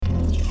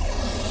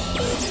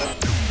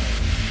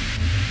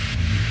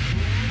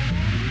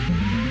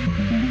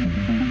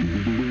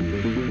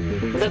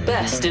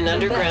best in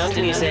underground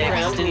music.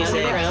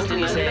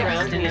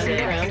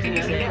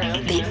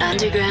 The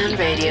Underground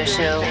Radio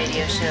Show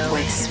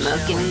with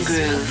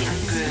Smokingroove.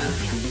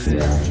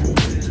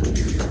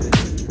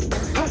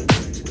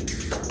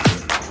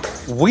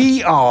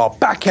 We are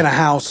back in a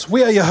house.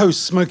 We are your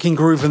hosts,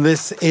 Smokingroove, and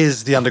this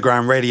is the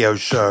Underground Radio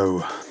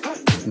Show.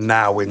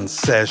 Now in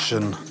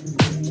session.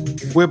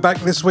 We're back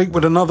this week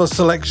with another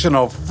selection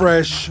of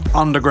fresh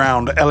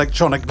underground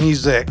electronic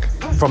music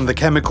from the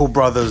Chemical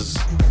Brothers,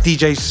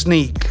 DJ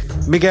Sneak,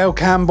 Miguel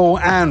Campbell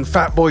and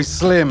Fatboy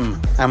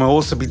Slim. And we'll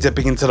also be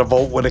dipping into the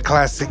vault with a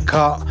classic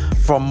cut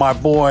from my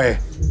boy,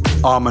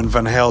 Armand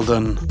van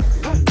Helden.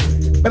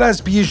 But as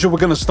per usual, we're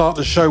going to start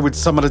the show with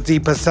some of the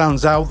deeper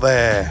sounds out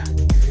there,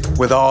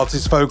 with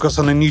artist focus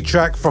on a new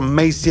track from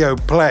Maceo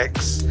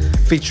Plex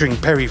featuring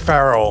Perry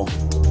Farrell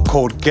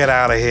called Get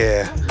Outta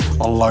Here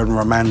on Lone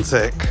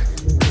Romantic.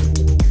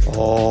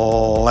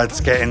 Oh,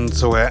 let's get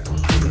into it.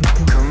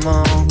 Come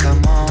on,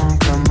 come on,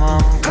 come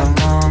on, come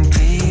on,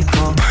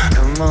 people.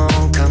 Come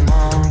on, come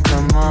on,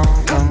 come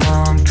on, come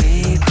on,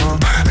 people.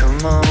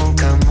 Come on,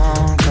 come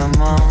on,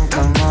 come on,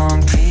 come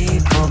on,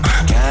 people.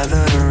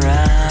 Gather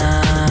around.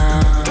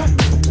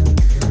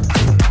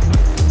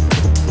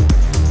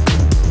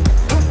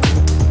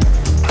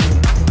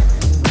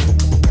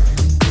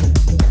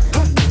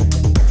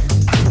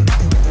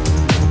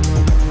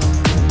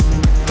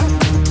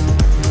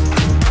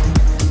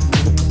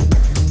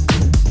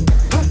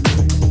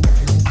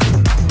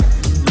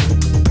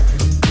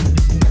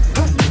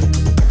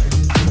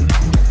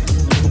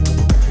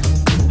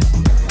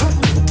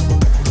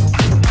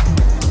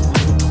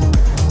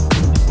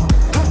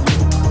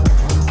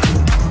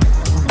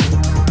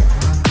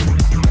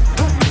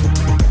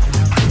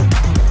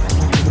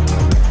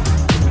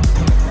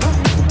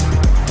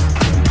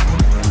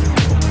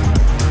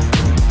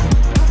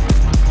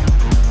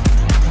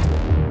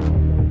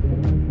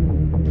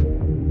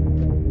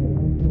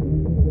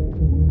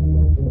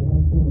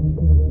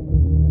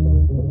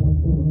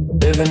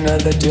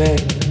 Another day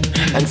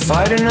and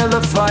fight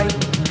another fight.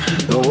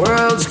 The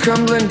world's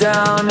crumbling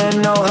down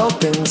and no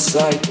help in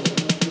sight.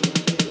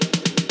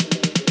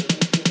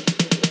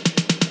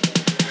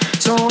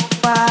 So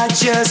I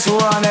just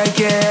wanna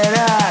get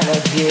out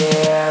of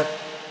here.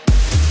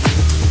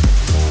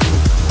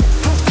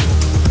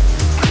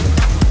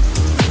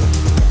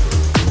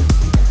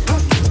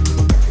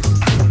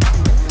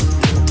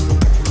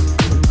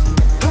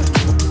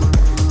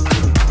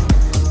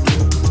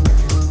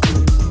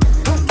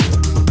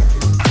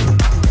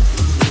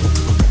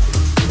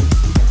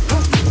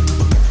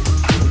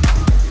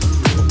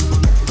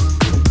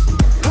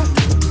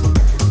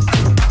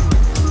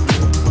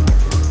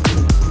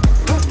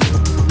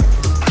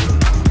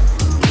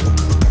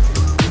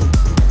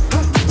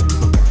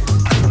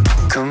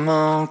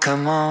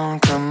 Come on,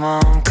 come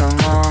on, come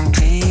on,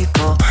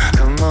 people.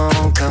 Come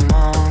on, come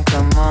on,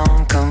 come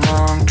on, come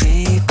on,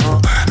 people.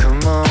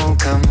 Come on,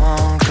 come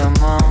on,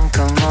 come on,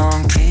 come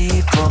on,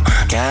 people.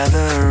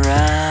 Gather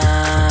around.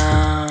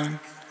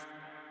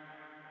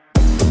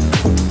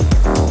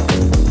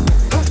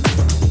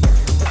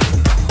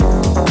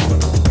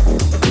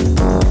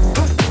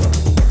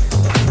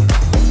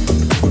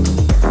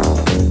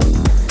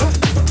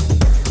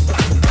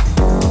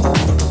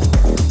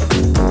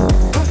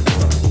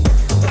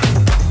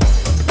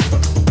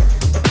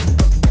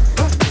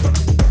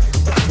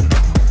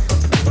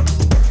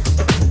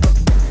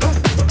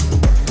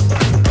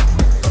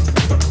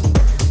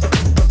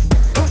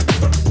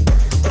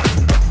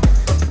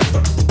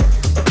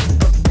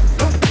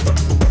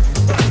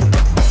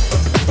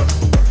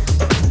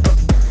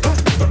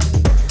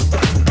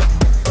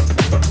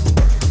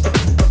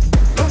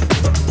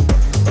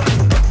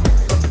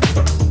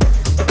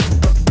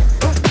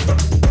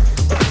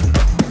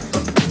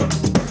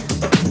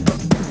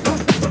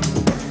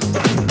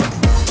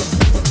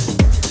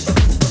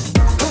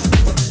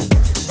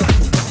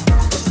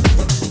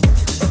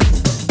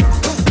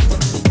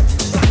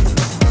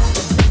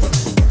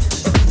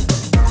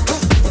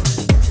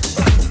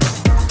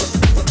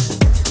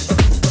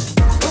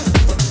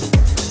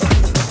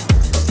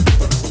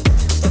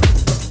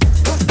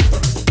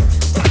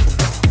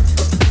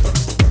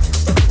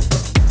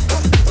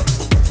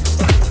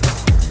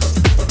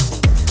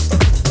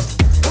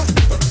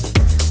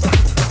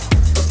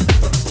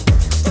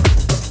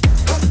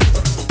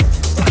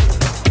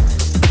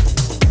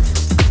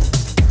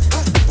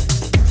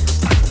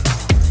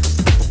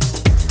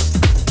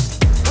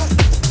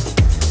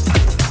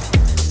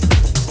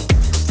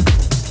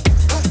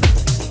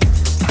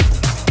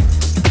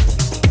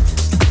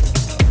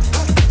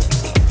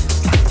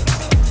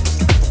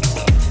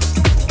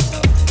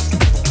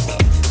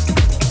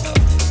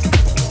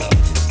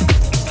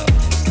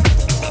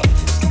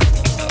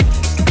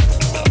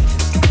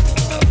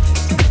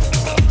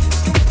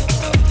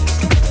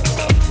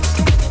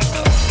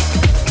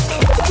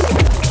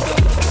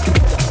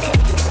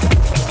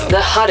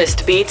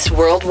 Hottest beats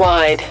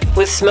worldwide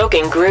with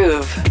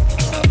Smokingroove.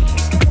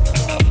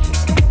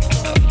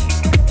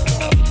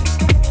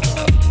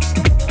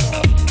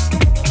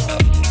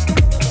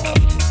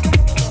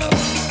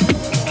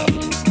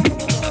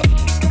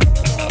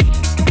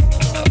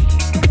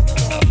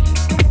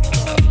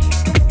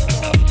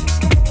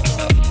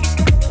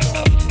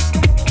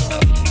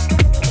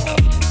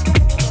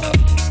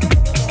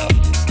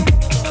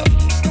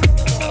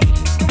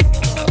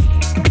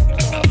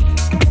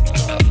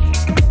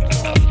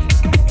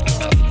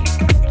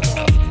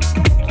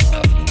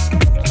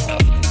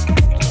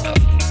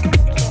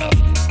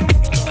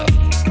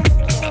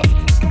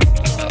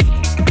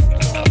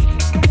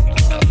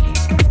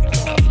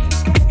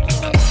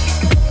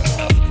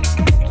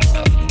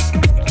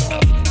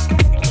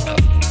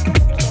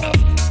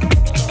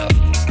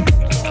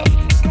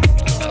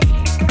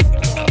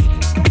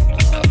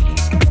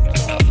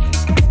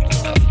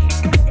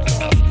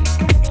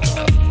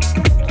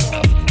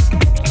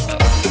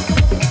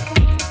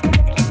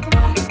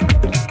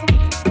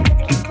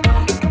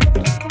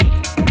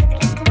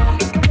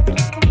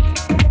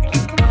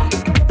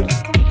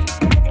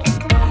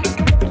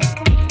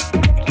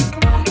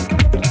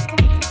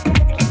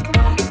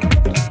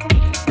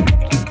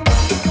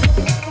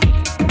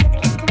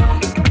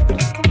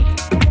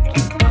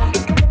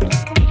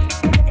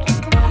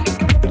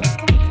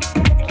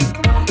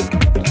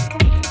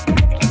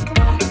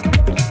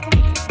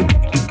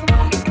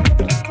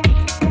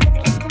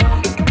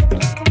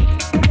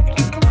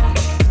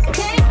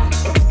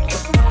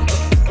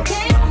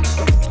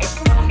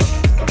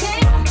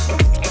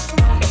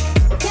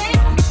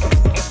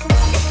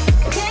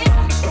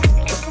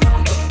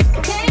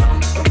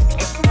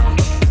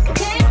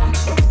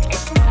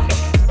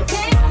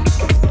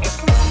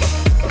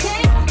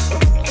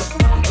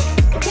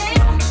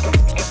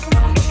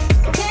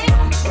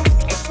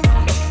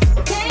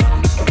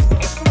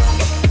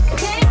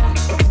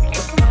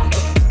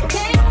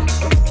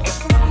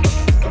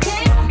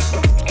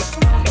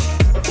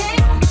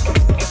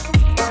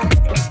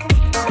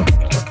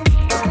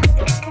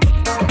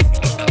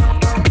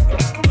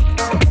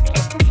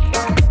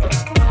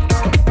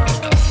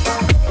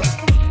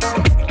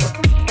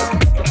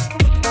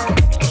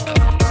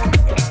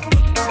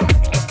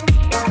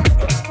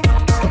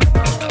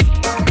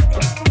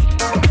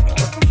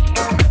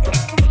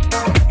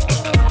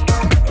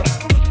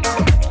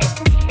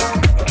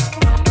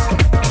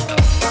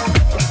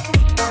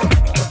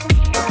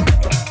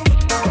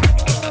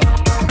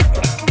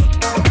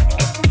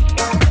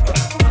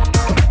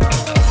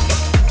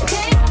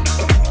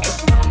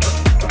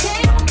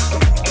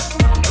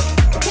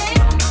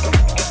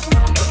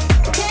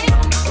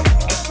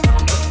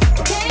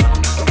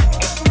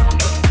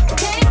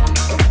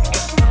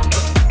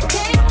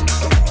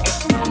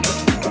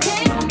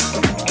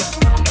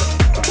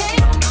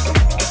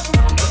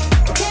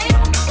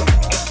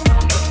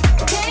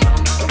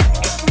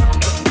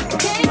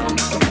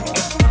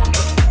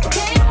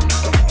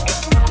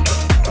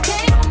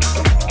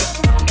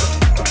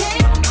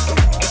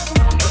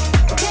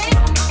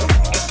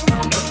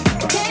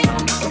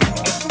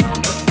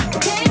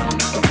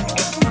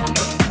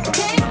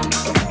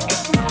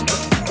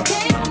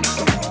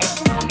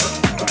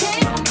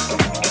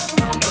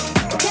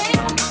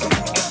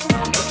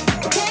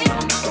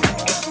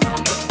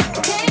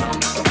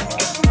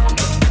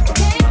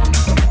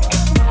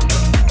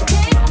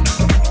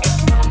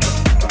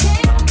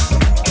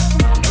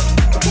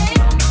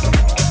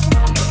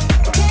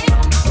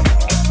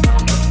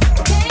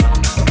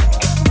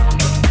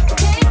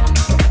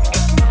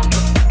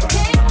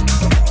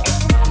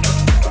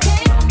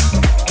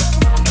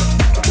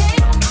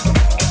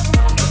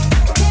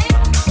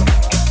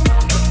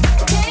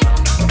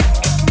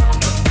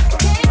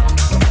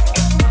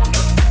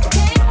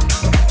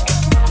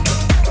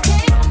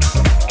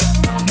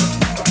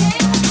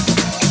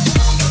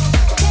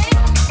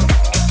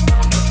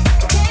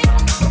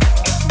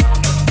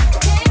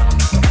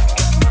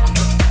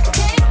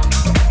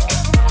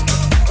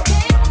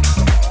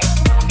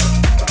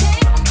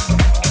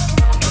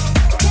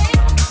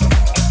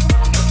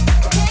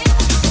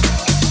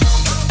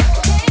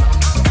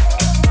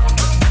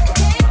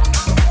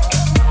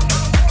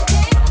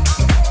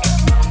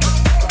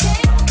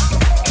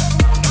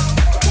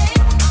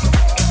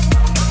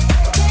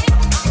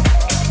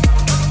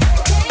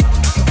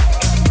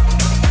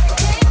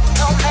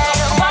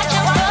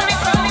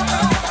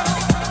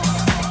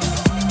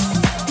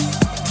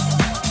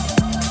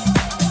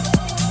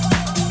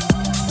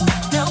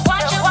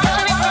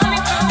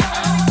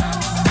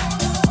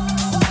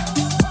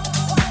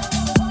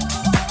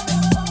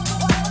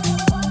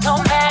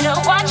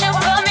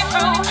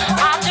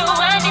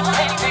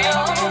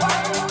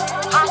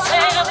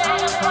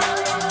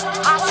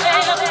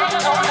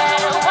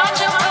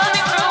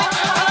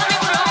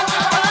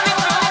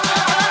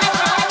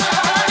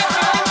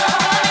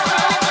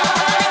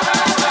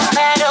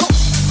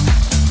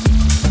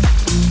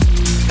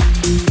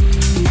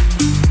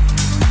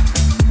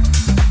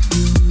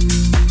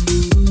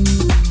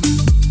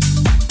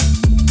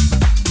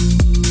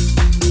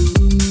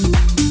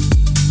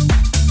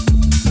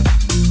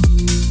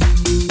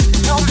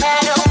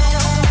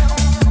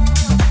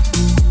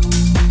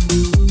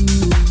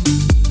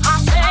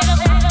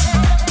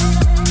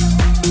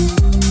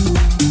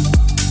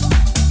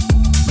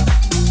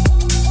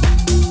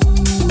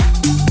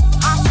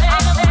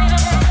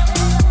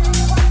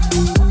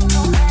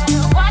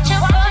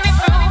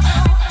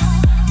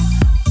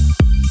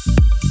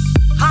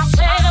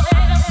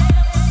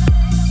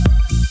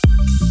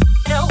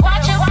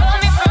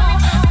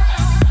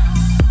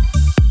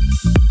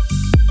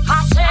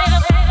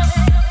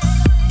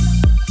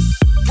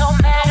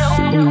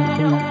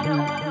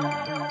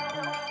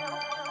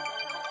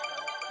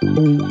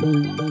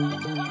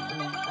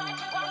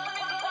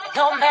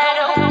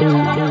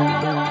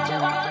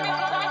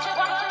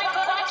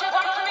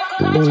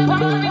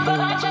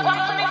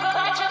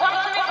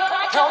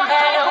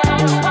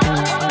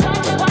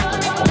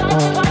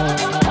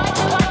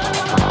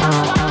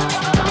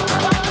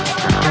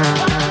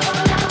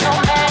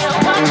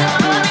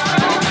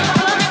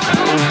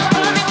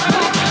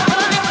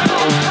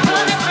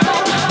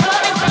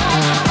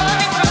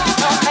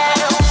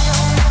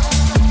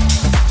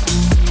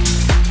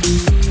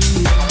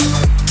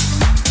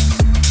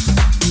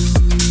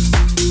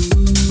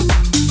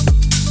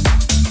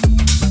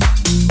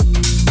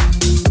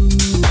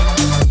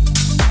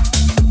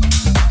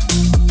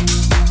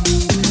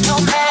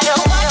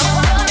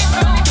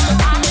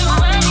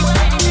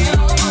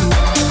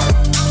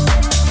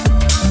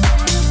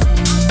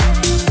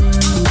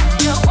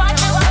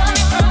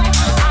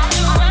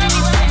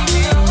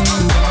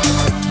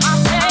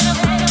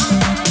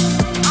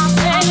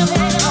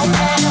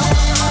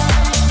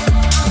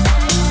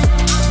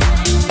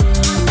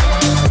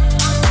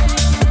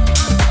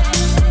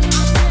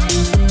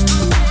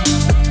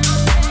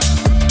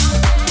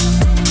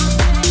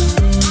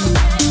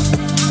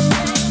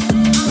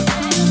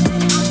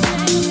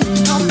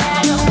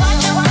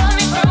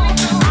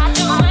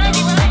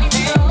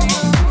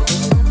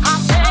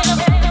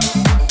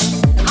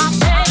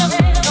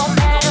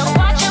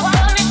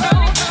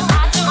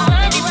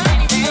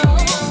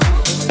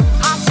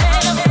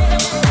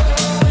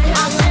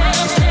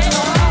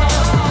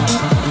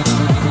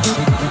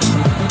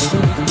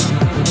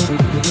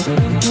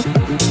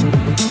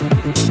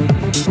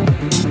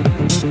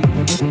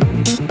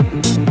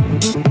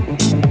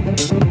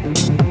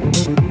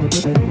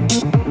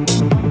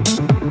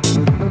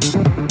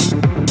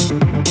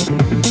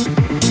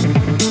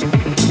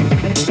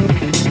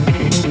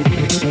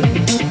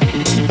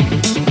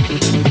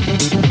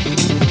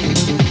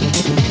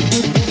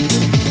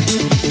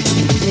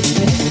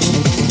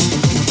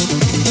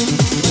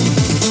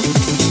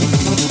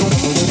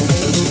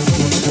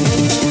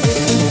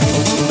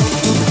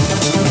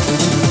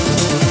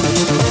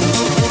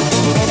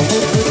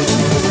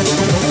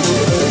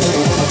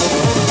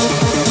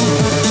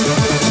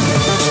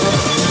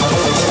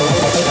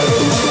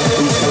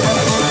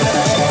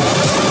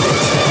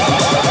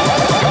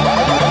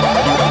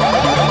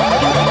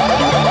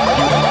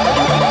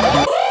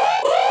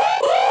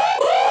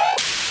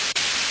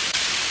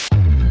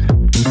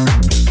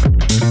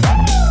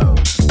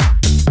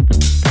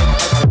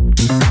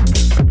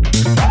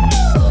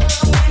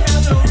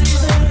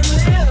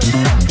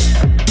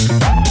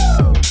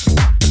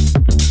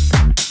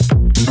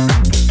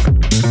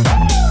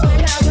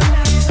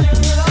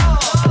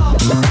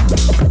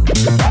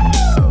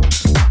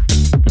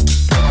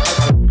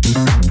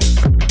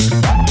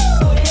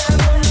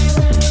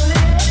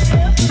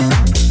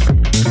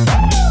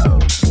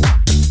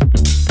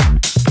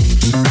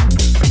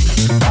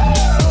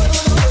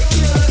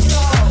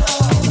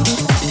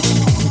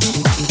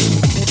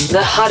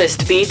 The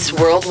hottest beats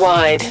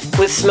worldwide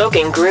with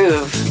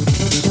Smokingroove.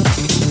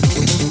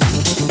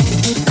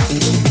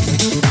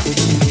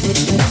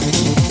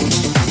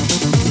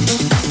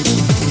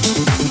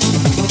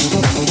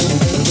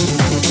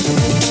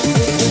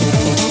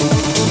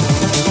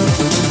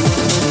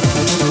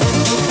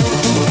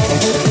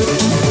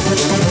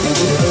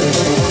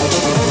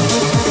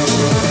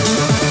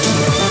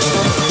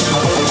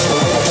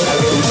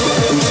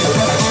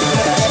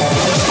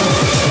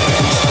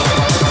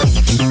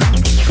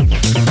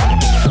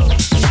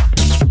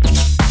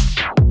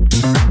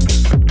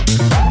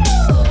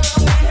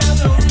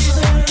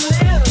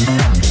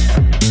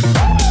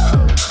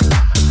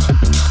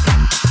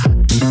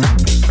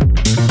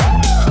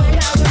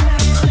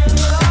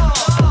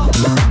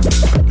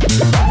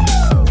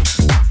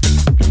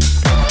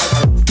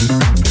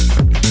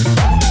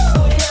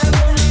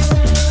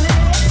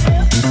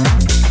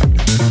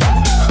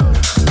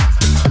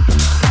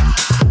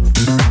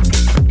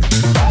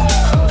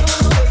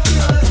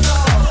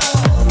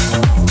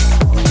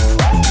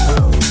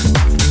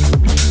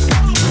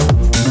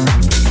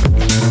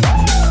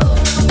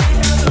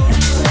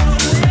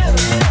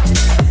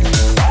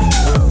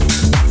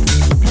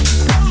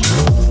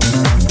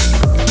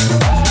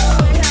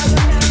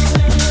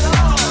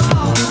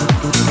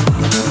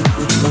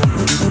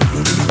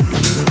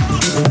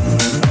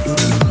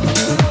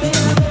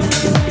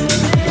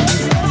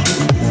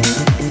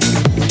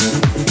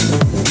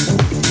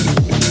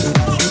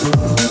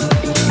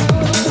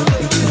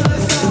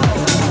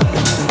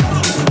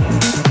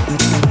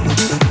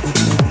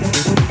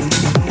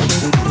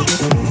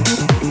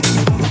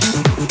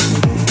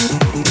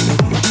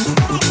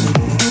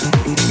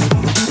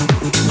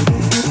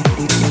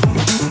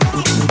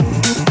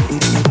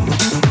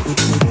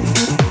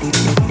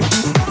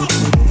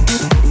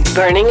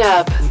 Burning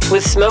Up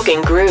with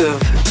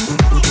Smokingroove.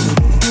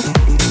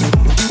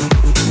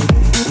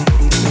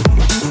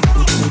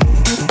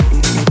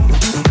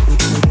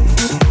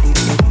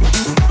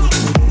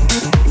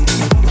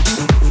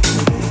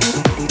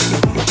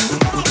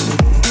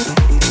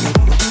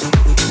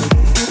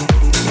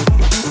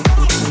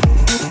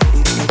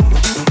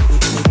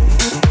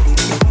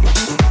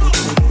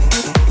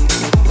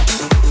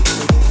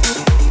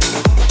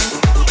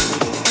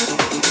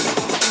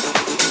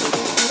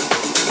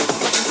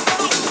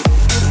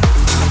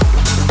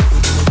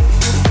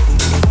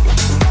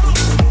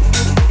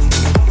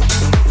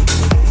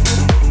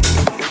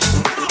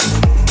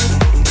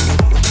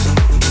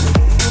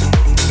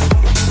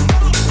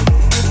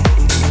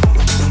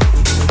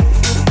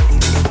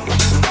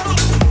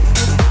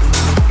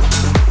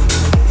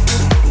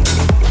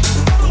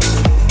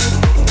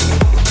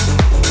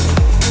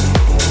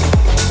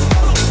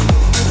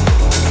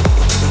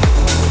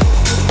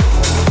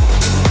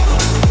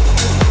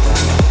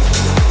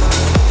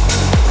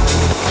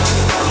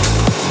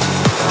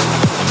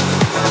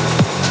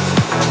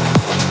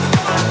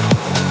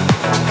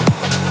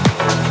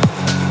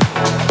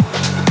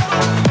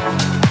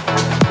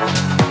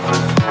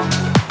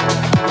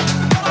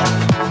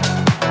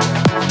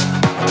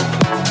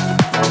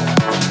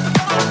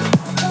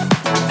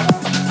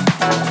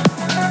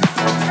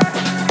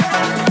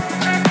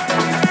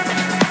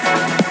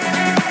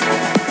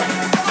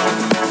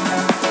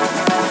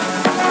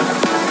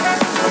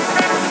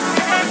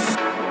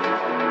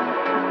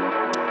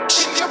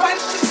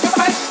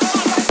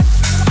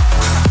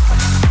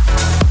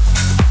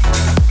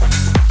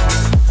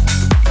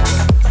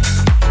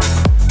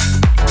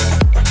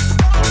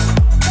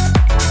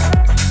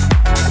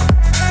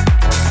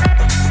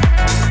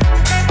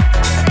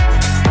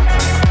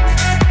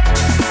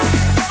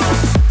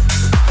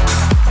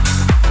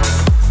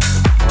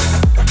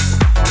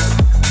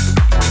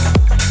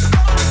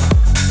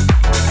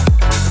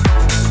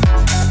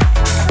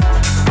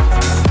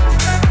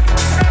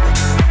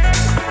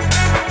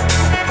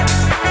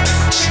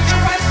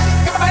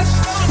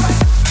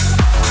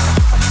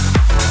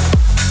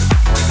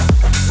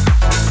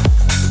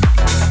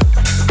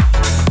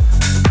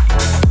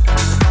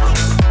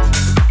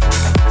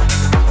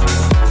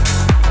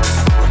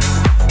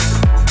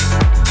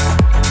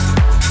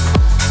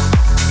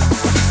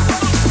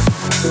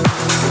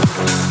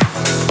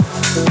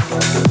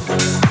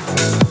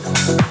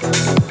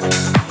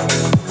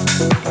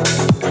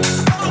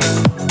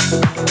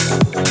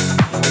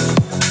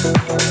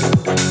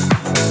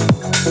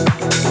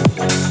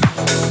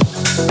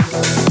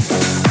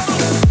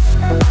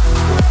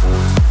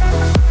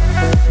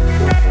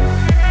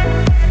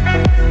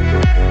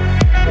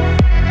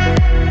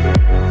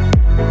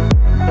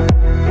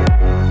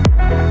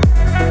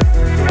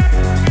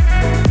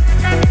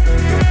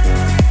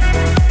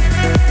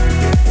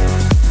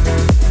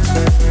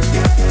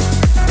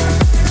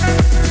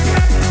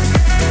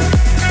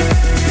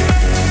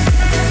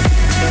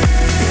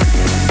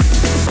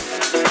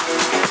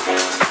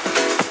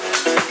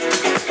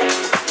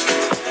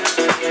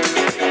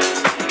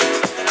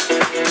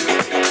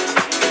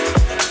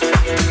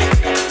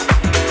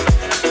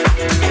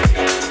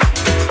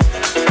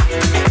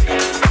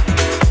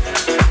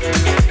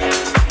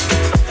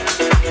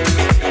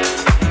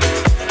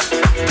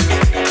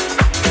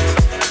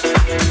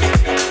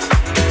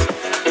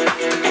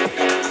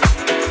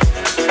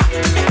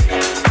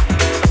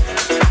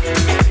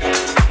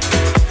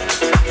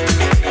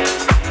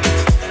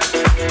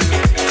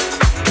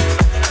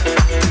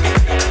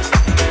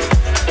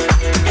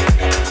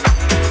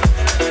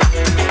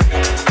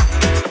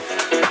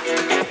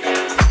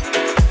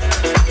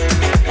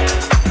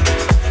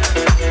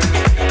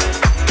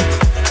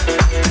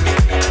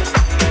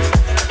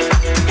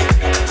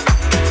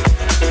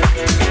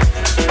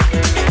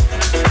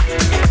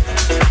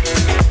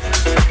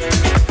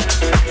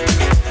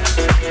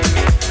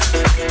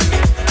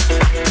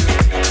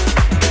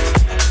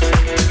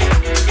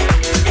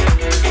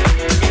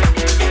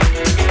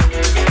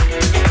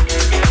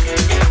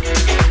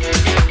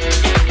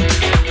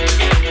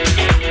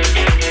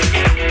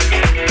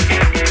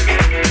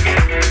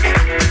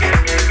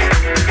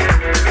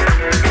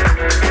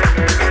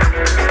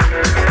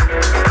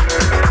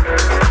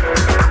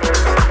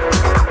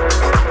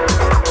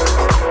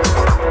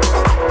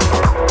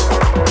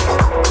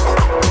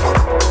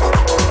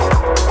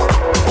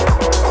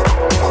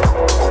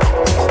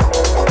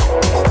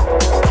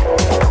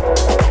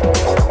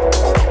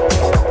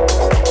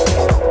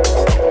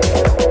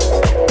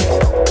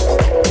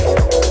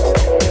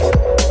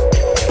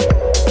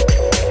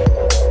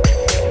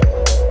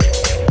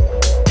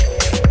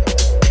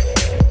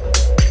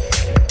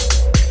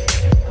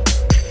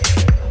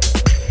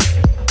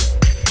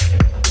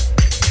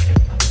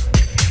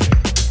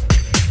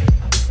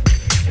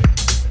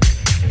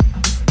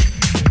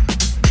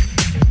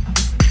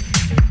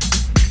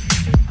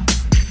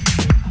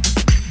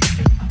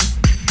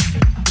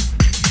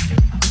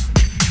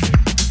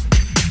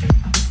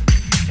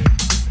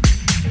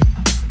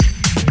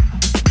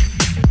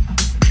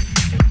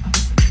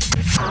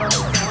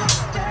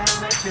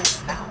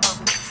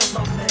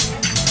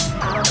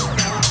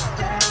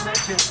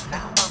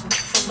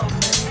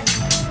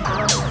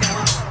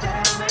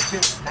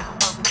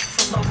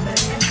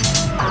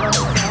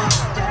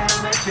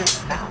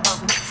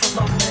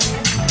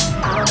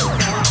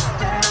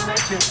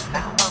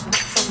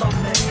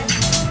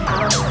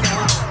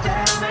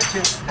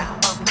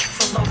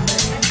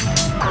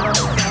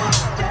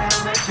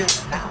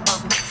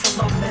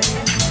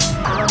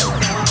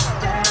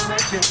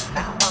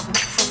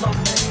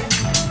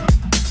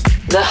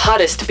 The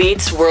hottest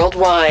beats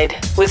worldwide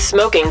with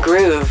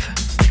Smokingroove.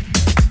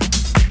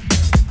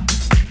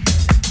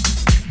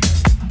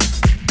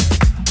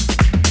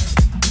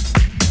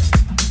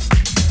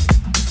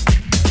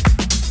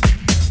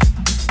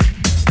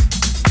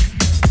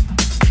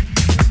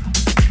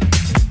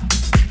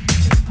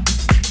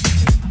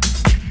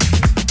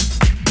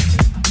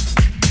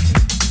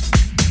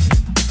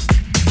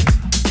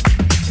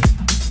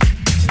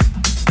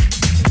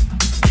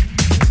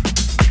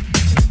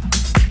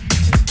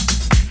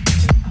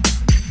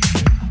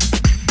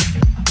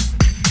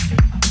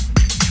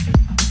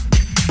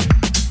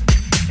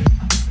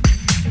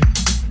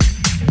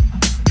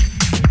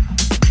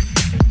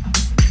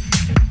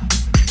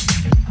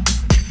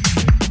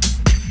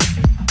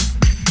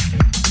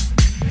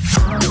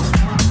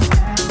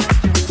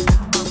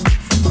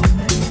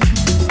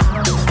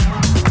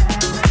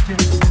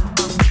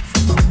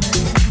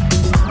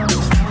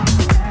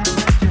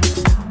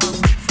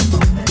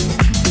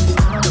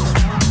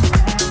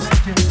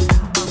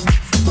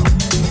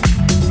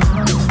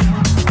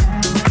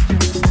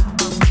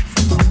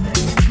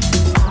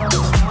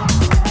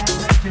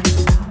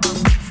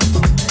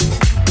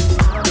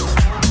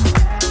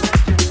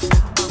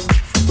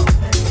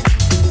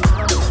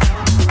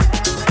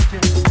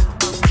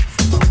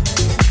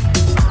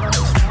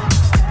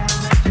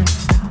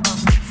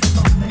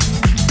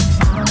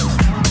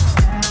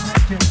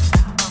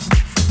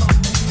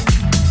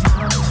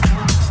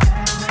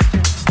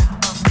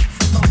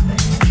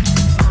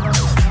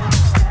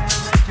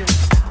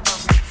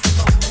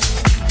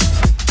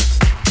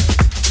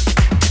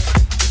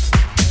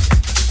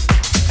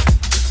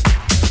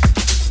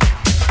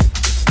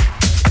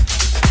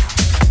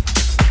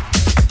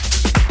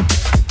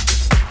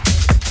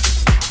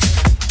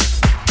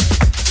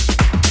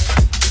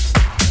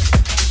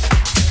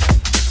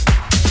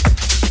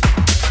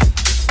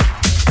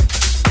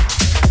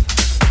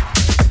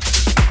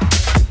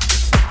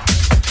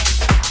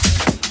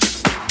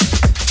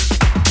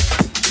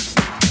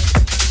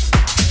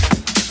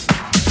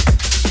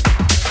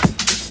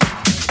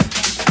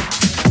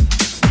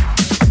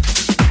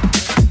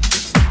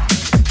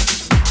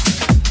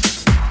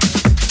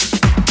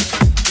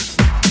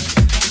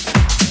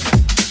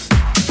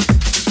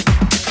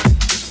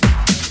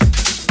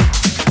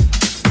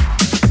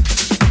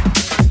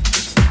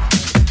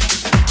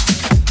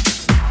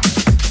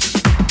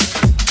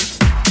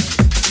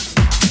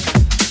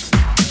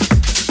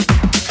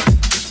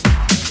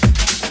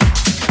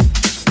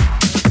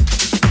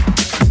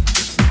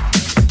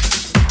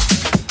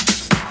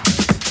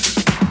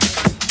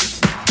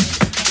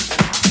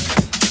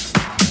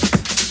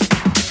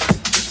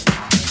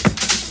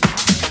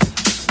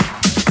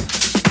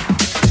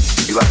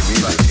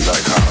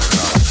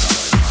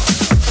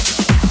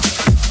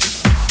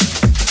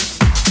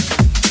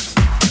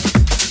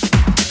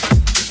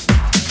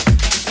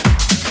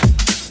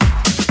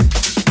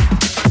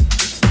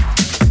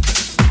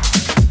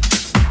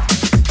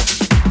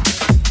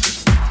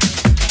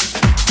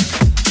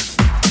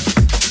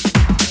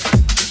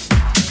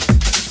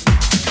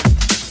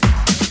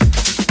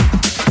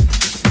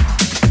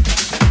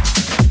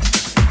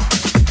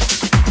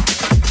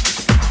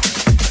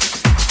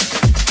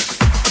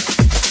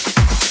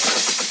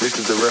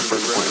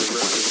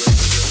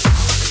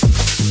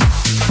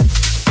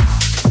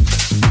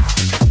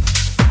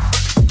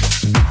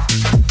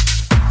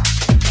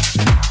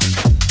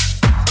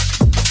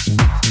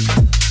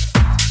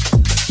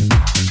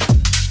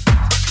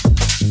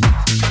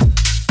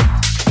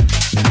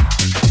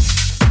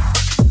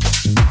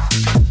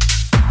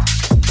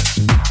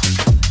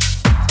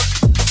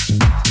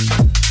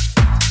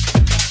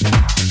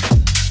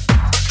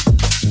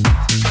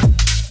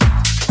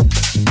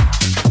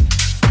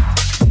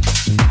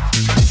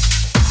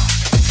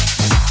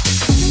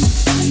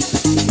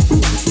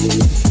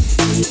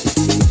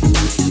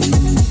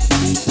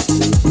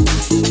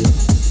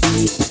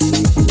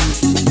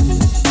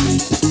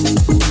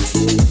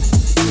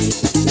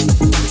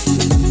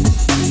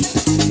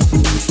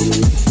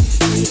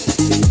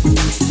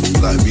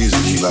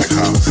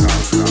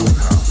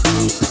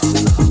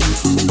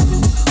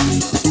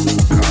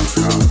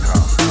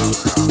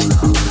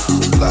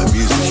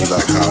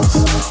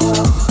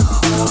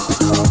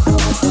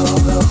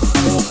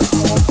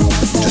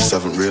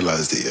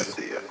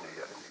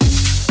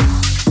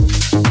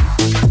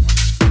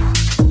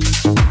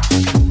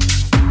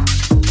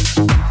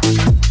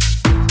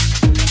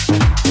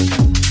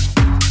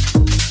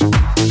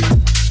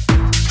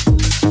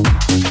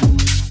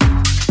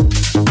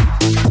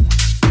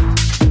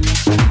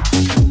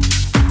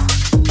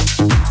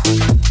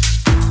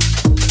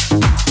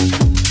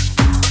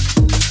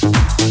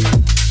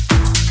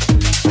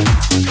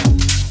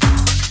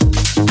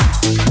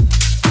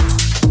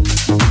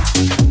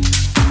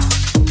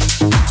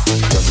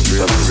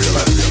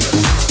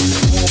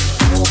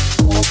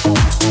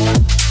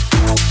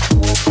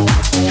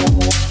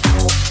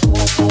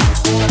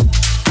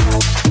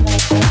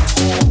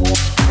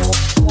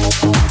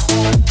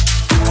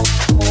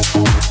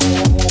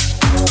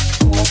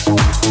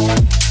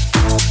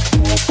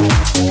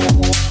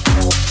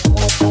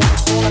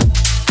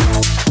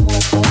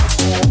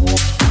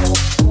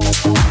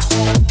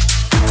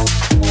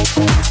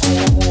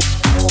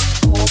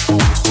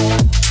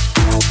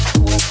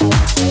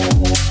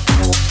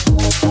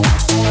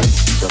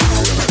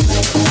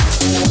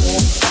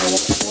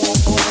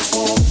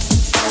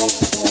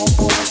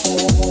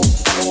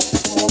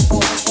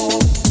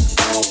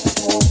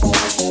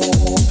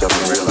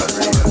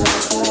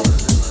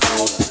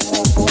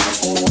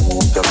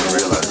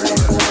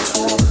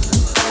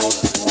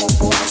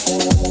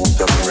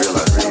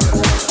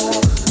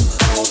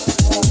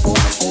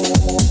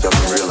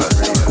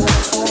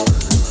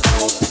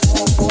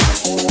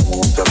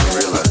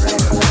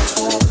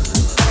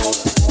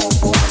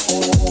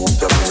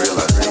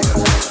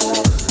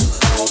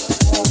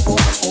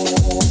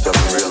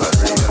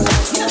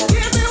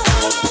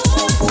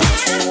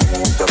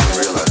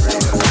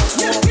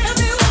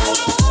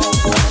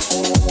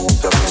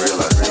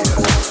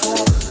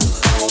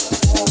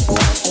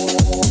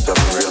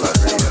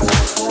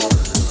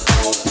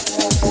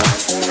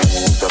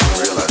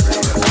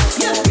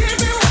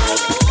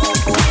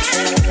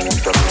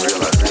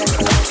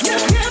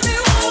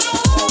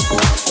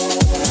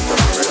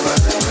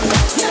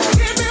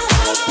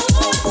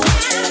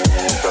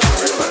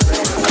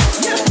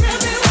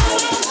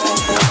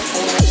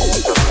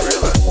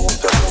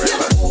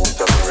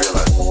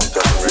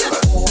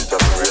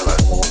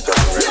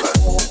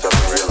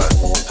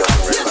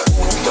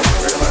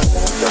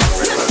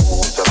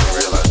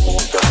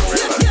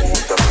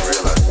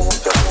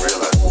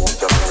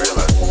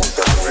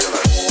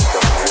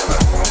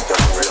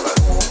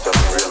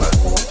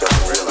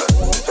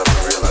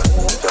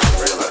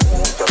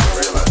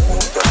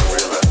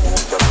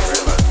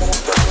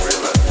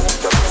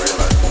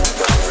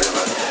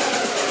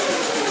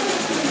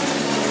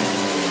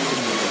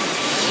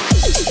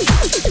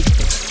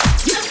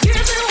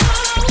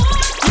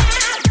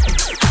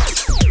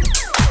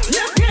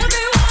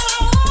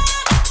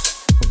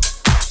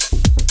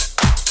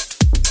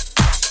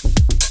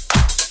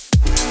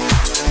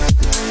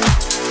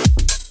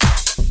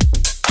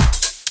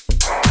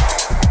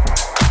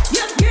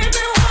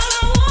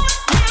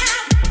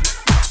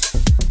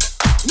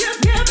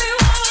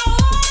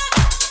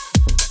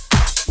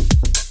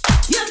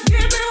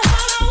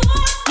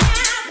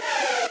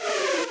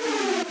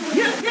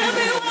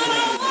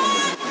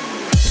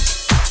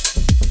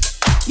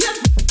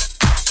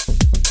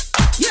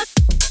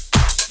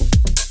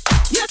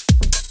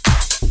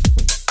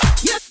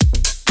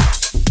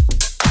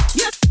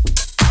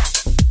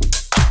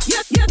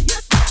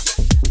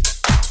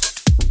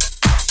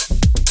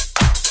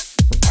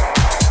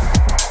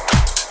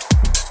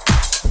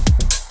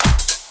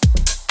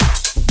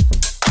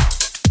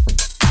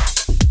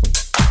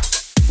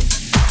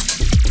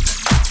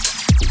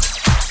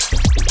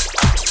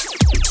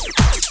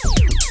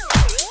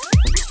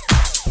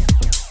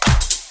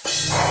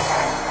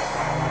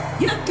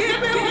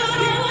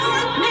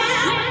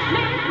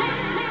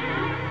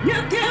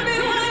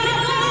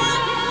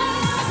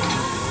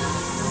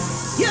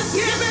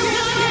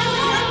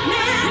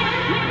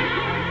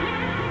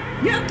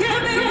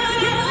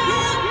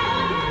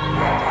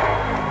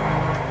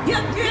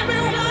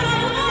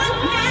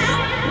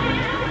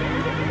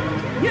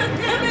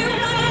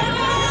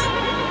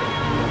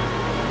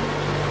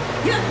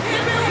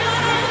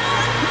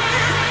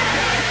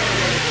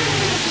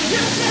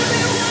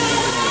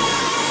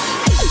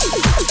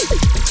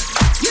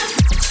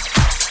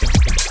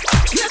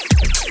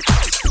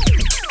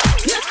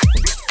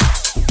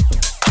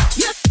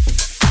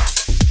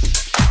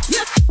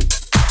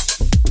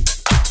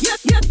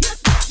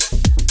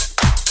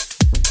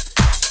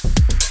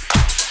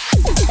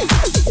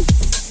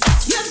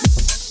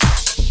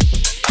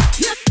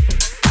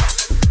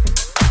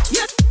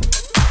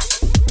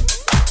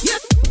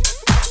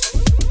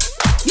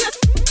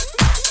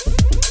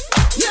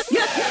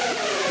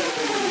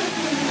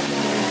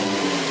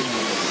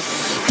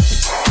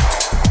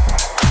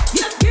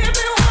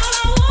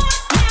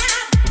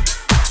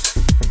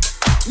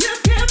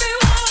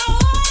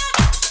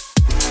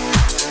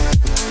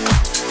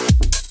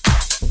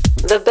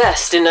 The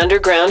best in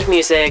underground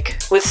music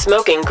with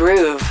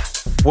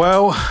Smokingroove.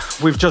 Well,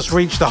 we've just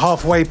reached the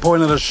halfway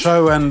point of the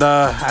show, and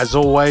as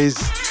always,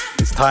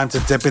 it's time to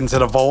dip into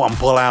the vault and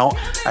pull out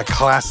a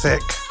classic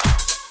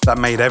that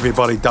made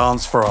everybody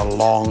dance for a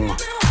long,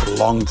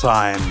 long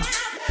time.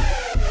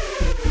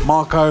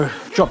 Marco,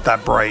 drop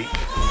that break.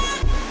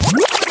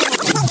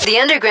 The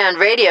Underground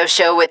Radio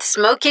Show with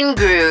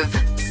Smokingroove.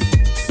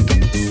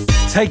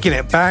 Taking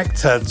it back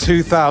to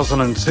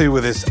 2002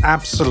 with this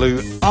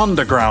absolute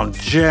underground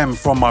gem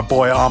from my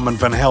boy Armand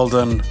van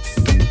Helden.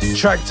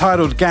 Track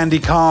titled Gandhi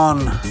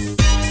Khan.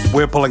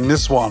 We're pulling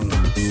this one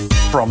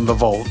from the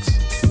vault.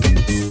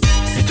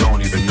 You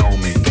don't even know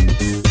me,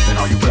 and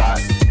all you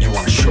got, you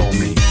wanna show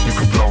me, you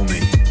can blow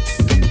me.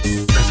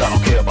 Cause I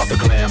don't care about the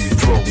glam you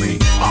throw me.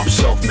 I'm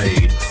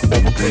self-made,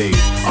 overpaid,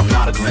 I'm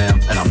not a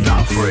glam and I'm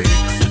not afraid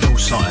to do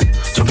something,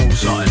 to move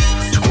something,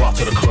 to go out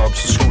to the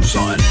clubs to screw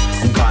something.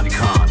 I'm Gandhi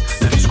Khan,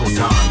 the disco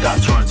Don, got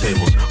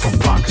turntables from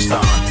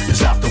Pakistan.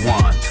 It's after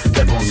 1,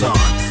 headphones on,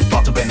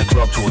 about to bang the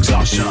club to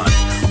exhaustion.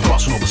 I'm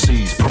crossing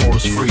overseas,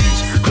 promoters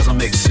freeze, cause I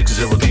make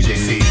 6-0 DJ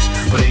fees,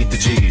 but ain't the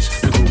G's,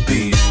 the group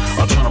B's,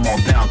 I'll turn them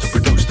all down to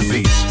produce the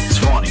beats. It's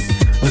funny,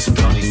 listen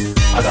Dunny,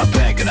 I got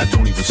bank and I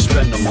don't even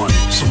spend the money.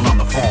 Someone on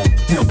the phone,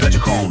 Neil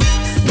Petricone,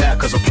 mad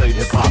cause I played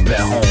hip-hop at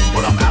home,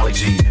 but I'm Ali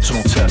G, so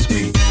don't test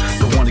me.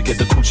 The one to get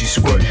the coochie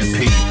squirt and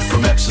pee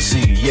from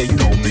ecstasy, yeah you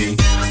know me.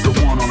 The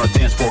one on a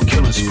dance floor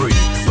killing spree,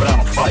 but I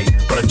don't fight,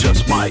 but I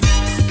just might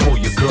pull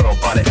your girl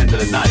by the end of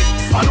the night.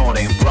 I know it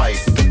ain't right,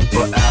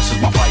 but ass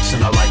is my vice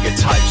and I like it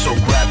tight. So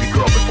grab your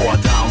girl before I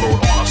download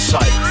on a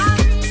site.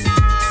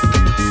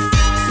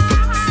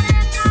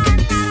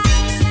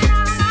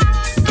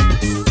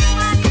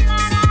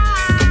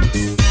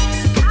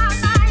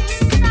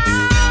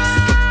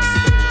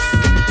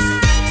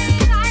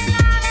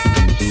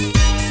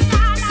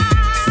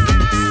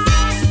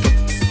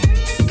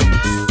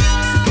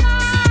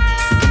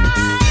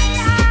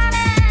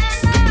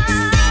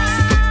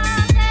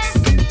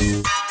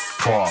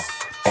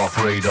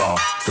 Radar,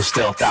 the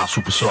stealth out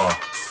superstar,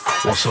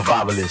 or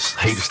survivalist.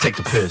 Haters take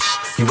the piss.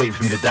 You waiting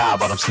for me to die,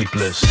 but I'm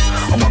sleepless.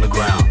 I'm on the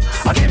ground,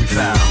 I can't be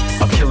found.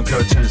 I'm killing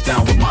puritans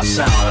down with my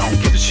sound. I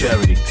don't give the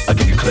charity, I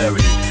give you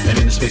clarity. And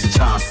in the space of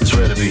time, it's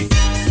rare to be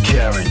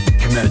caring,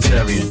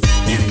 humanitarian,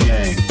 yin and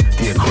yang,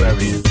 the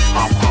Aquarian.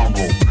 I'm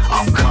humble,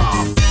 I'm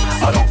calm.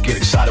 I don't get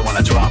excited when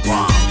I drop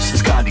rhymes.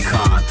 It's Gandhi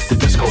Khan, the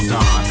disco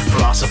Don.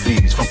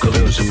 Philosophies from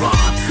Khalil Gibran,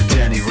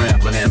 Danny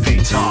Ramblin' and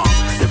Pete Tong.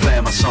 They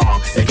playing my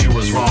song, and you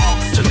was wrong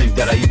to think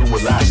that I even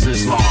would last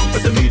this long.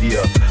 But the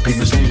media be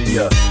misleading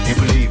ya. You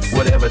believe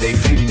whatever they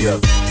feeding ya.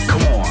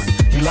 Come on,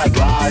 you like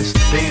lies?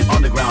 They ain't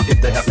underground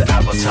if they have to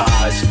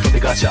advertise.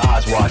 They got your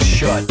eyes wide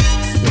shut.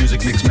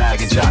 Music mix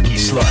mag and jockey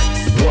slut.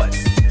 What?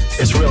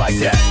 It's real like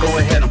that. Go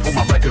ahead and pull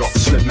my record off the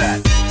slip mat.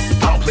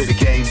 I don't play the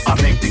game, I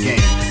make the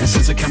game. And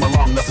since it came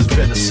along, nothing's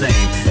been the same.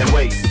 And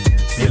wait,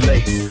 you're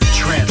late.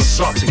 Trance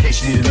sucks in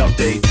case you need an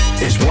update.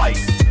 It's white,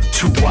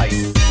 too white.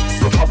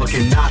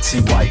 Republican, Nazi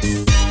white.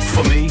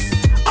 For me,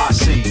 I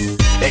see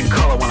in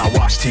color when I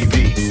watch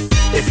TV.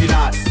 If you're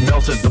not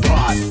melted the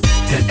pot,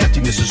 then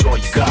emptiness is all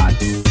you got.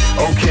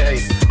 Okay,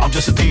 I'm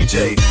just a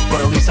DJ,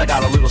 but at least I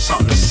got a little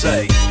something to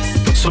say.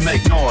 So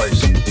make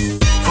noise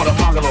for the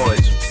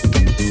Mongoloids.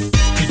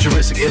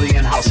 Futuristic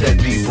alien house head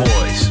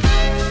B-boys.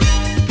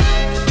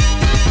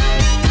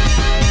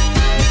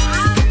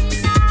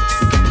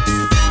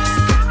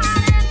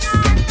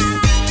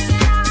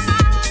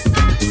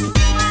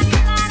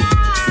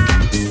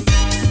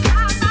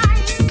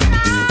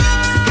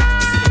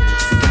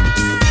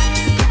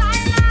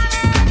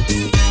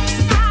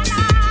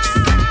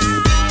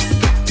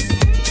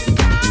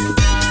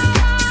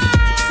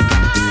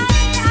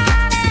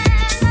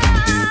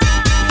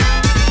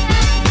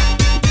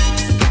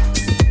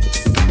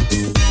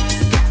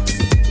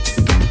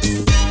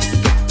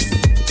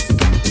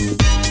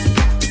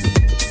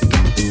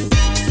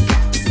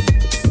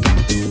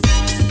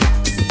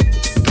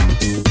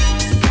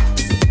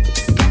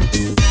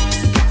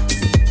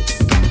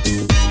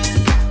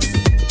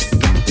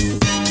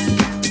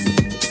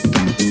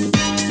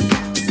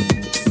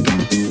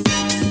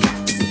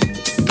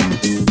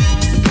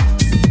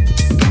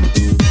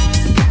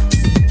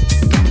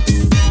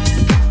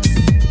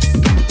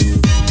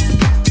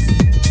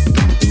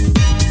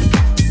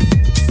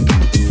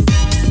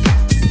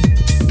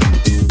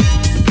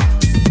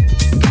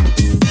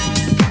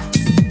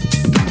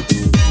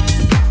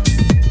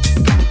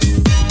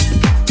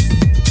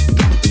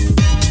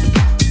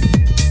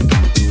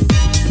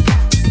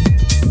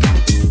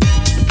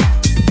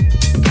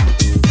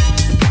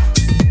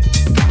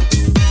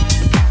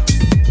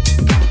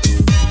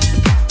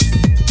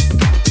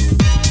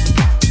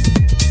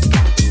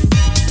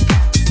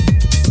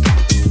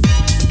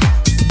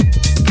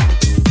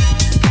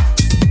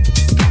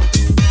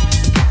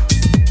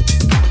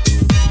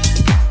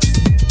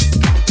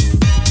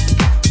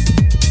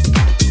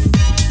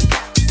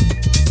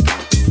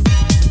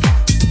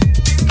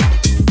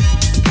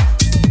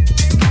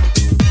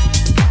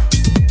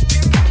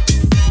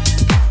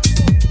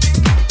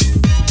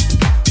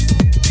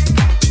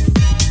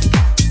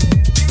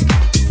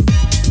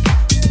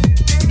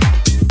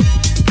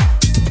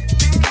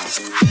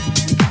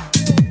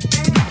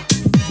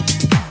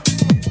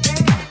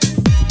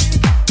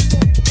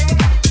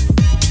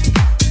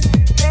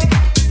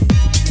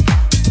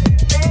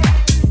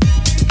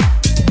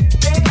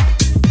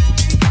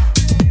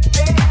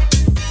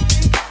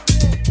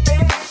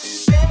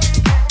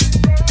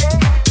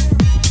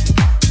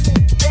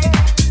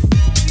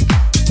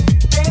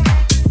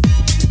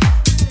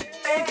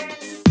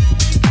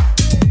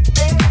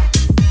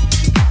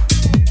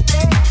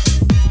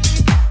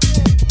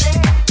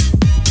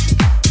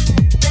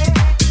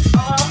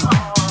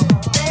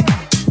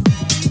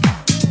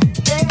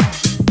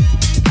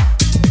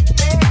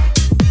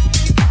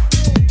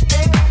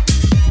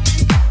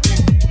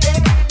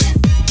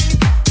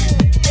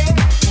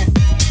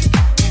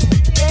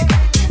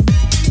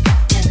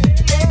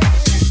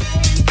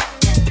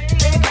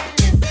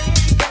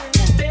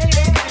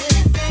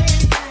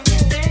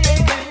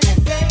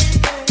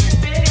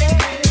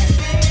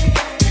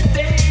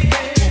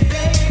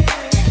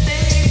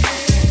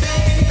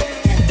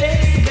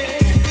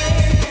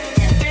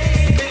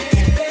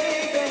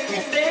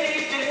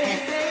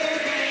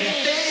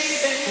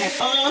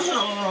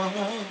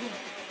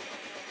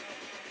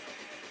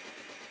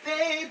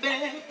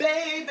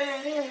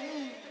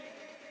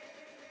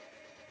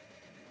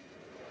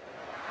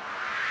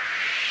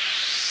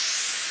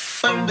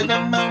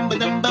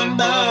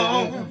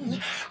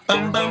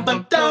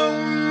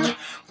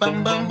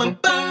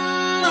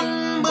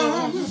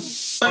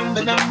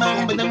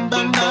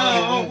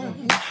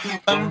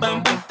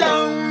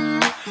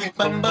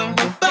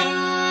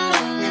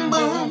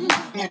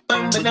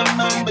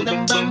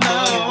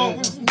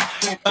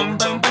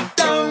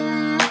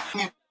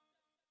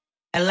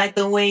 I like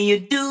the way you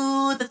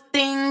do the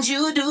things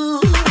you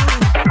do.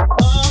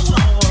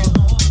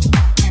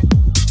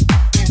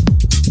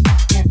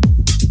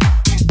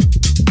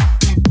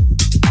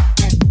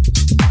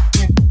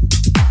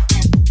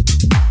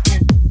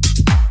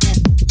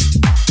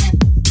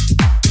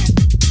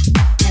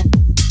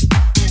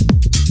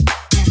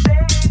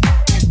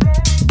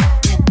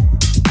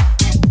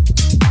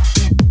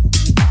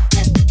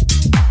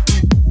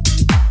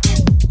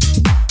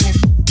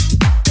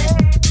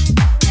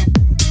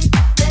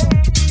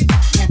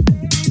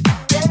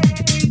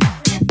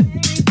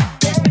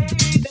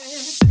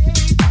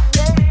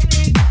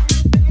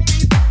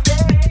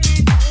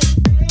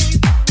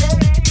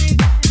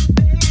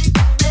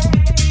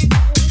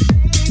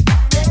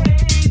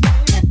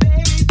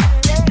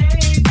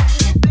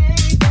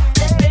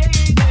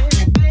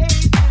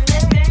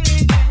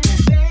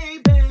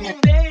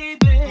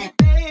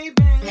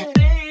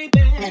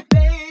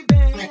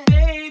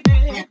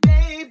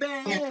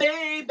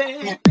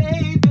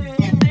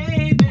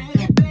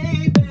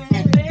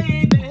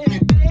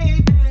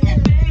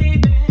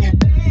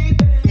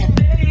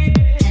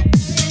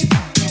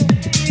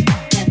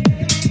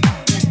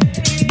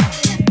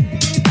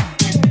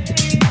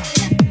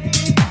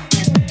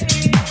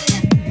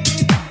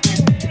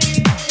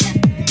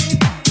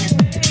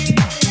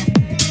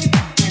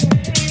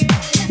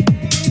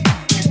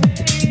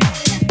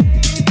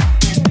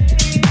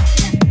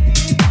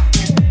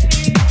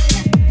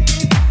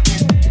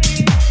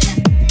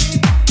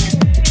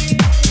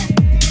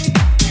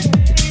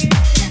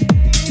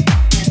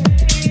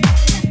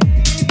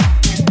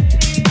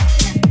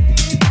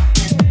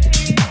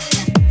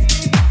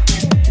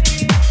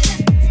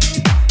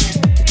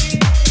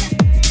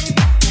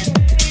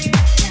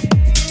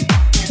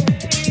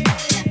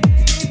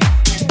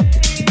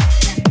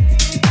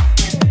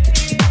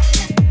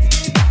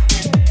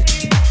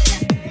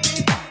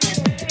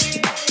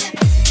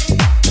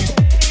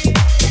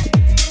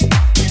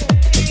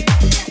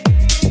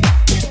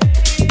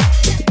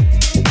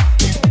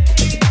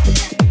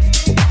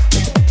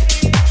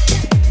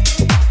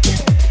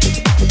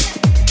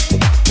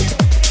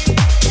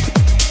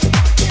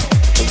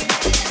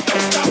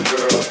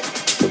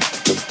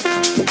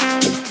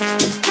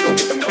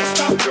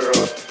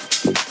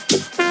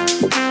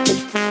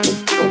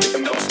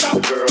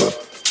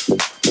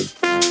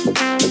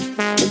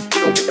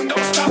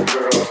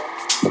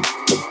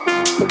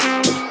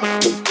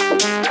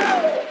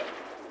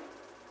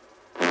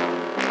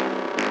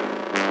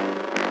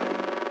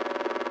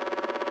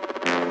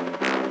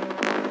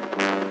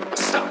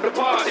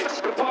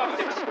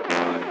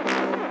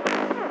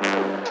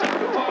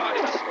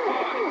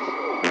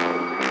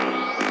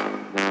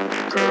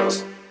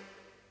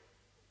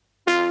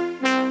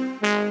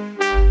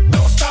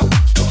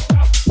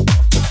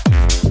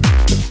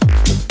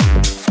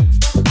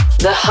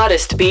 The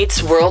hottest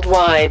beats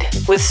worldwide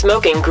with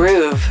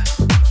Smokingroove.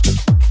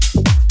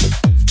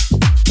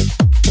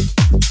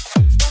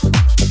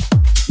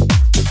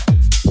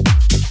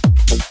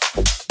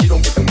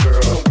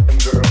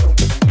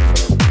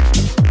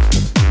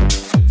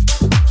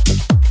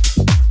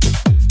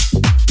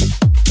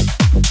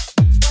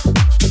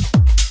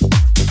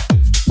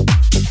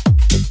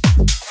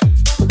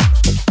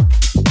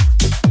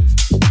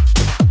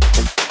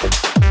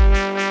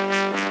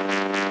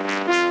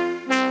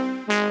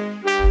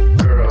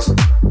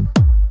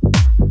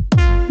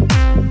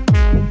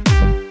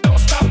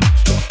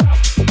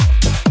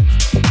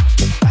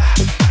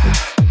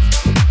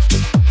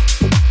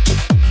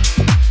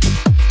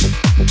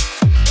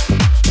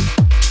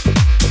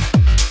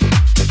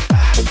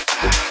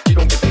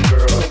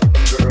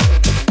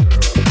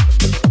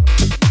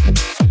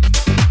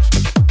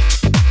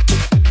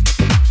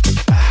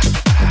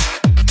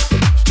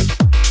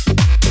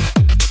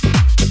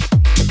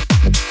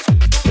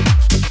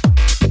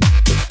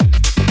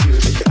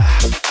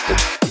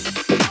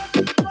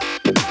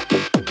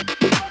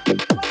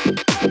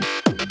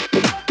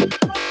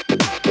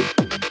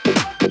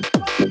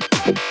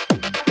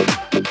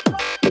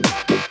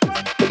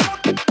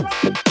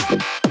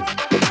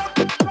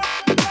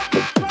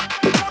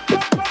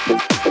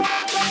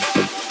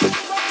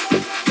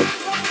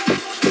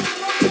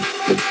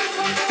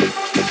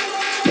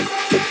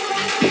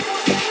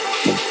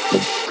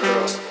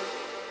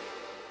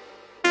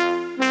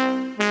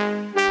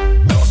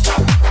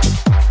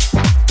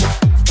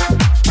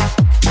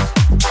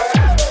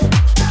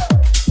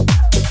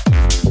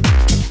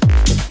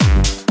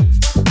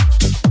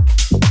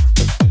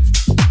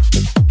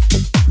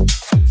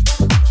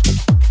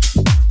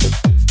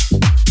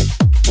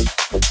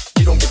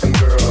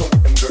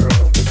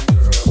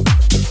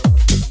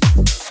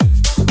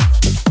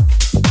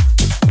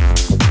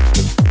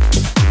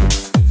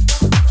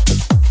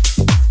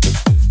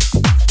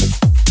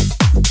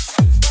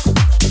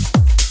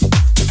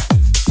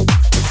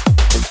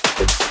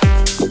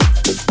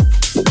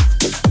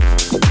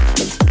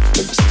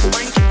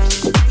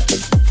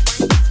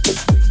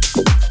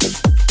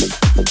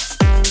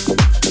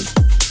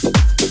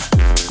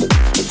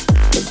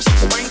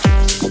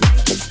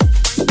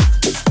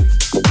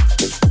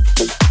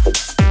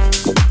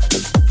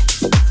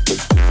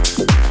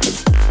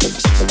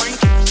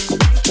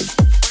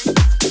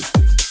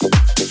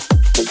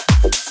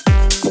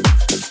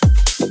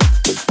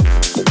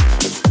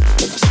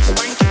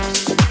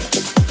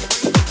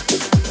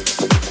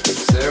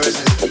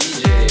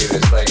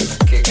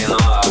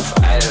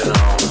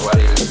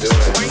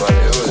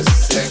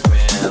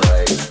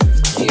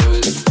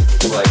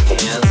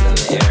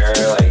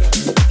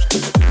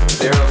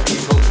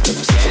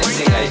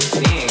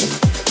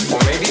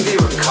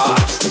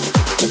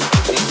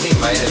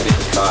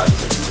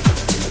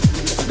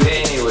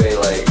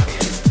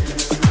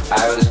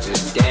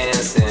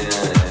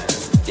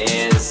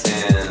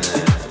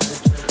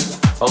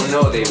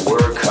 know they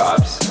were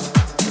cops.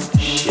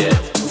 Shit.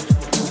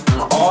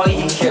 And all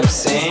he kept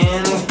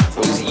saying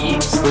was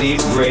eat, sleep,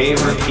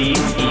 rave, repeat.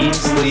 Eat,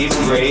 sleep,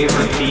 rave,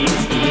 repeat.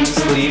 Eat,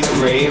 sleep,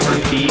 rave,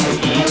 repeat.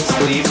 Eat,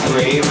 sleep,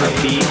 rave,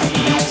 repeat.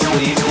 Eat,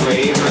 sleep,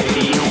 rave,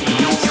 repeat.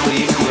 Eat,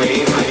 sleep,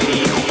 rave,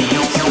 repeat.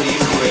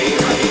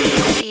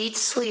 Eat,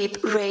 sleep,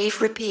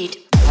 rave, repeat. Eat, sleep, rave, repeat.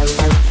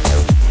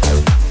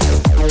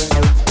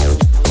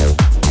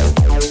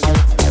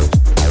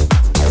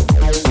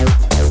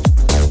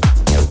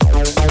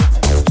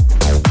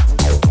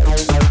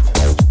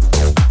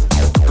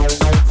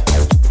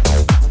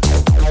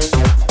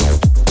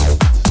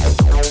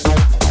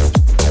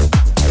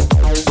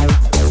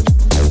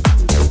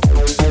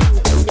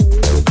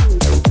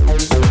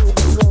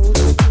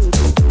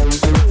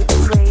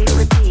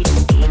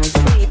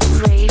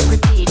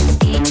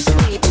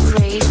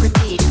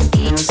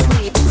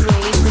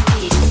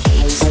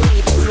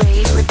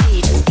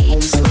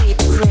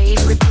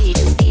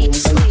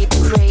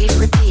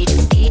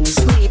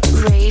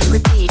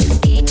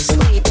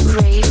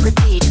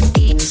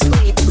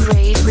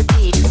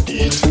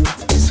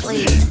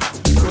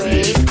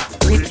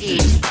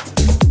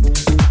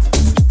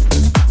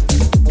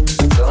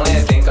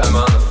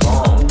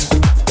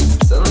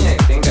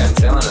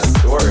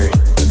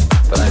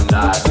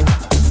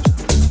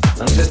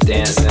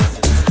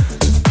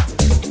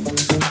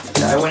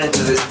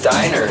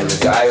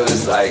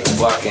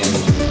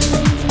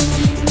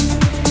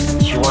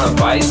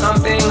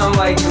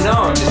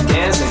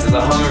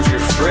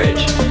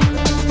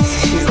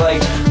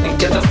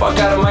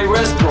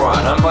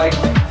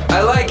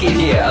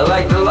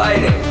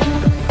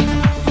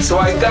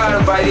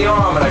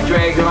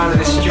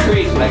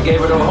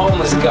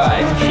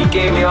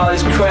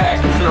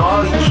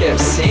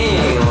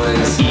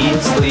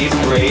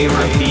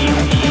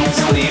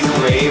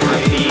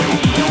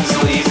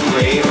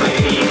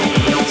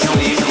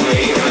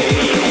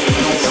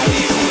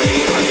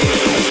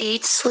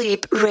 Repeat. Eat,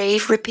 sleep,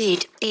 rave,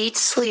 repeat. Eat,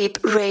 sleep,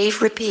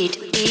 rave, repeat.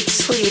 Eat,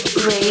 sleep,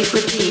 rave,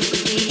 repeat.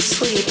 Eat,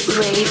 sleep,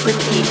 rave,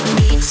 repeat.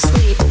 Eat,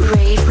 sleep,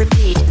 rave,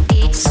 repeat.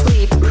 Eat,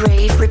 sleep,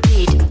 rave,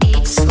 repeat.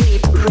 Eat, sleep,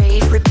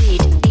 rave,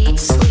 repeat. Eat,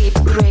 sleep,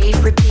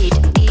 rave, repeat.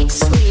 Eat, sleep,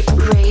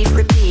 rave,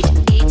 repeat.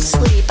 Eat,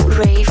 sleep,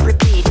 rave, repeat. Eat, sleep, rave,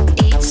 repeat.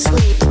 Eat,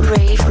 sleep,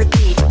 rave,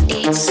 repeat.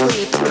 Eat,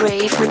 sleep, rave,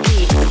 repeat.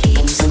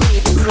 Eat,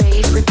 sleep,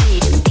 rave,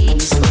 repeat.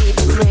 Eat, sleep,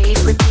 rave,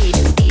 repeat.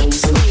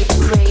 Eat, sleep,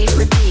 rave,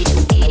 repeat.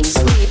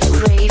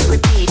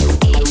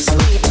 Eat,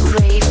 sleep,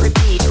 rave,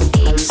 repeat.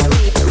 Eat,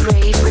 sleep, rave,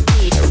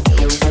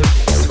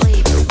 repeat.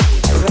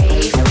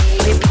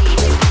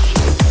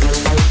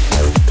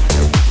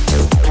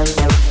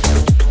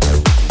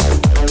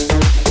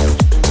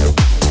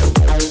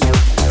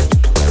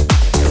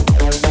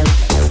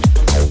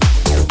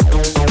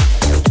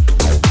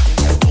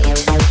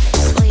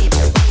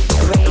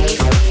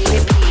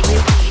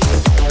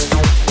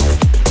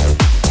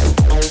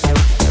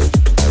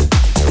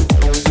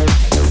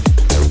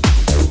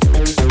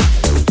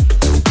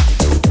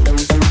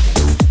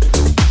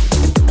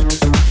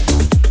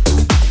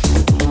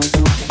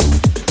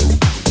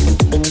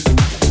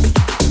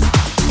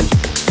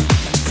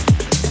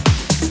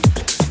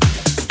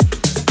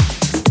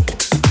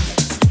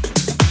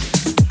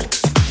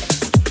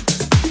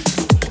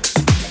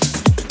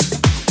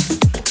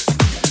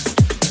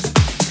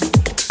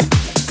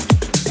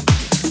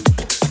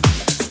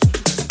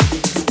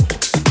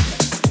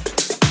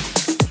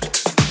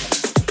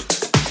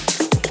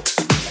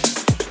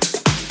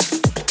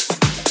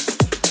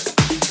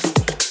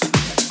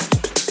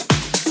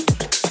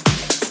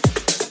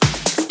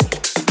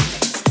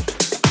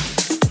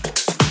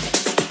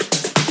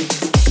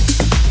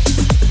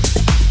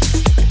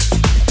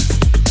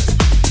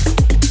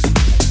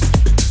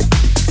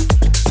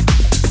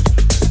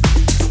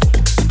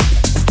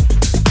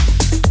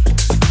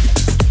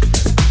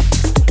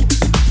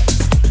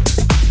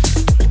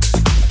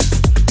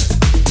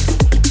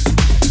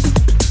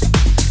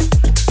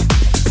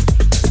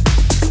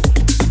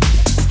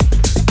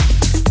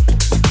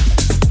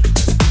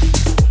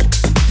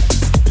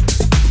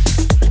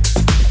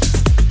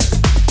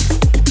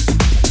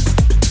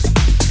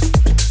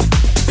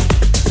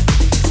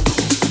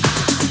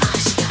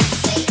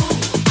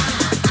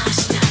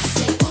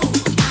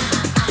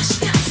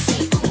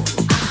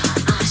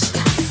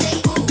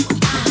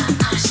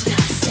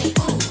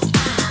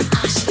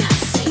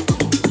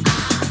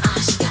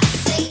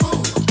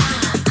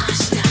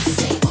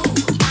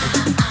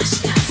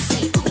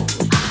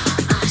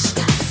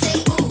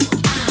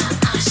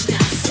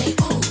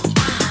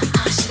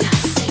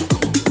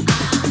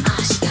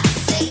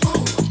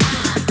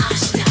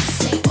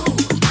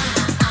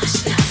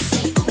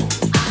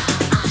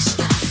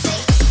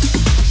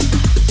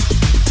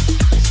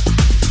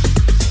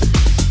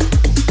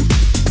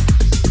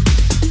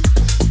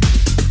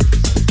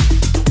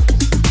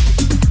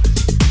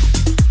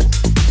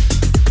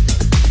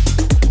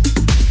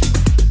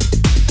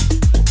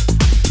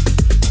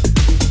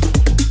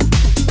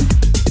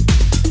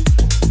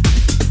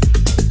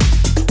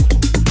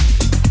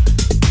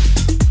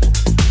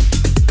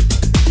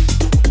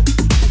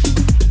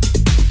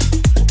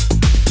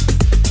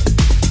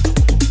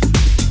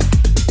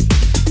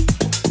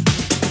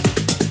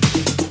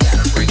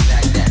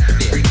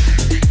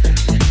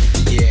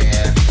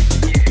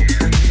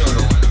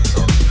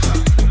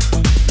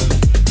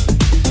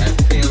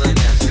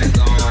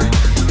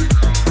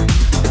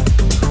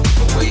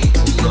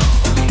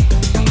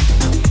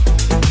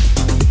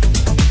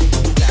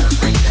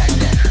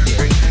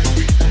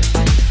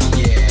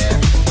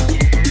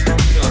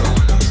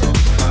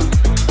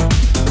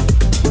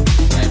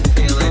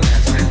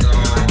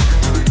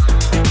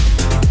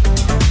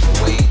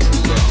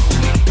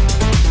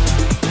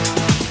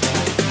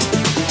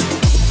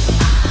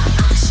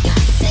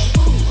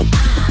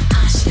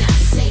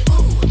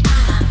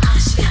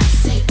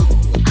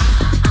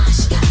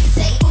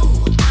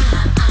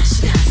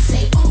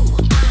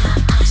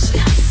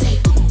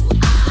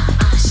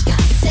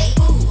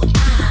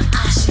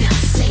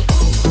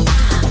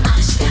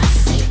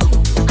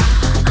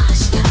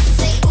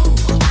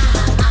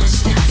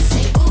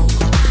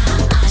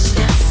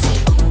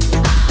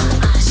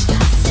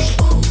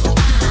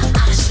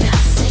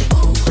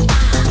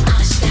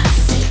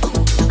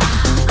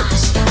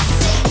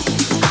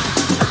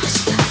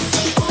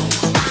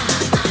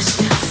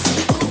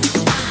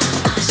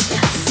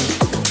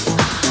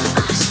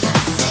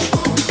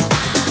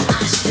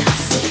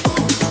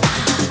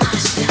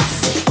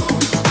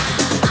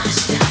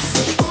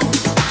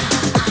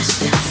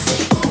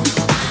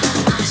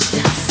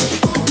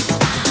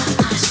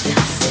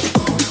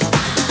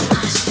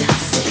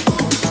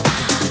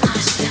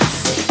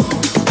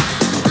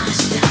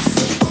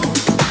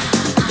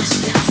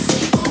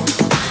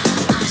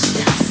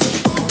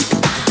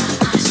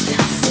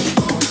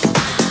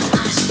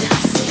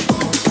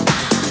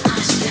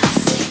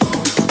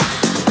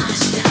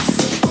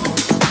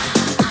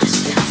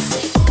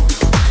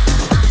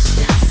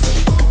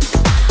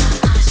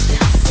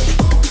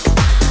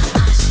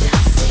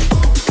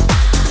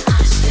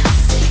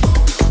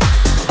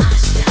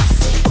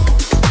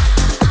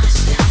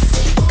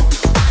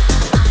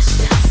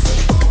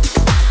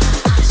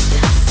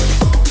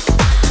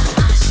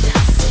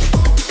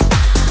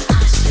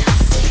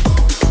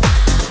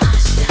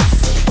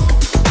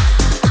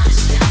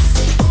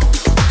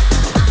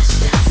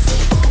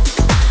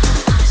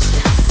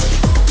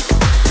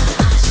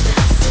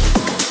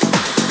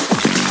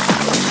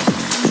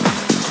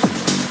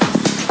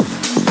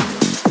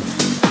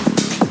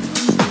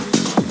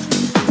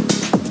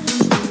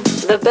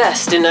 The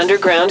best in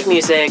underground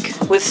music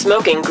with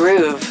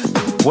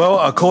Smokingroove. Well,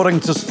 according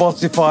to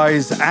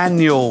Spotify's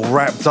annual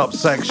Wrapped Up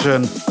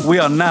section, we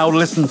are now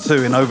listened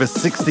to in over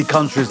 60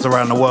 countries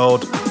around the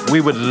world. We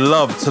would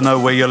love to know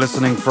where you're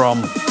listening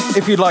from.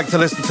 If you'd like to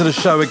listen to the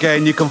show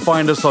again, you can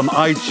find us on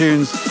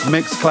iTunes,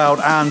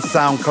 Mixcloud and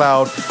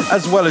SoundCloud,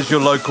 as well as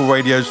your local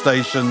radio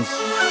stations.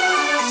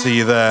 See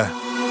you there.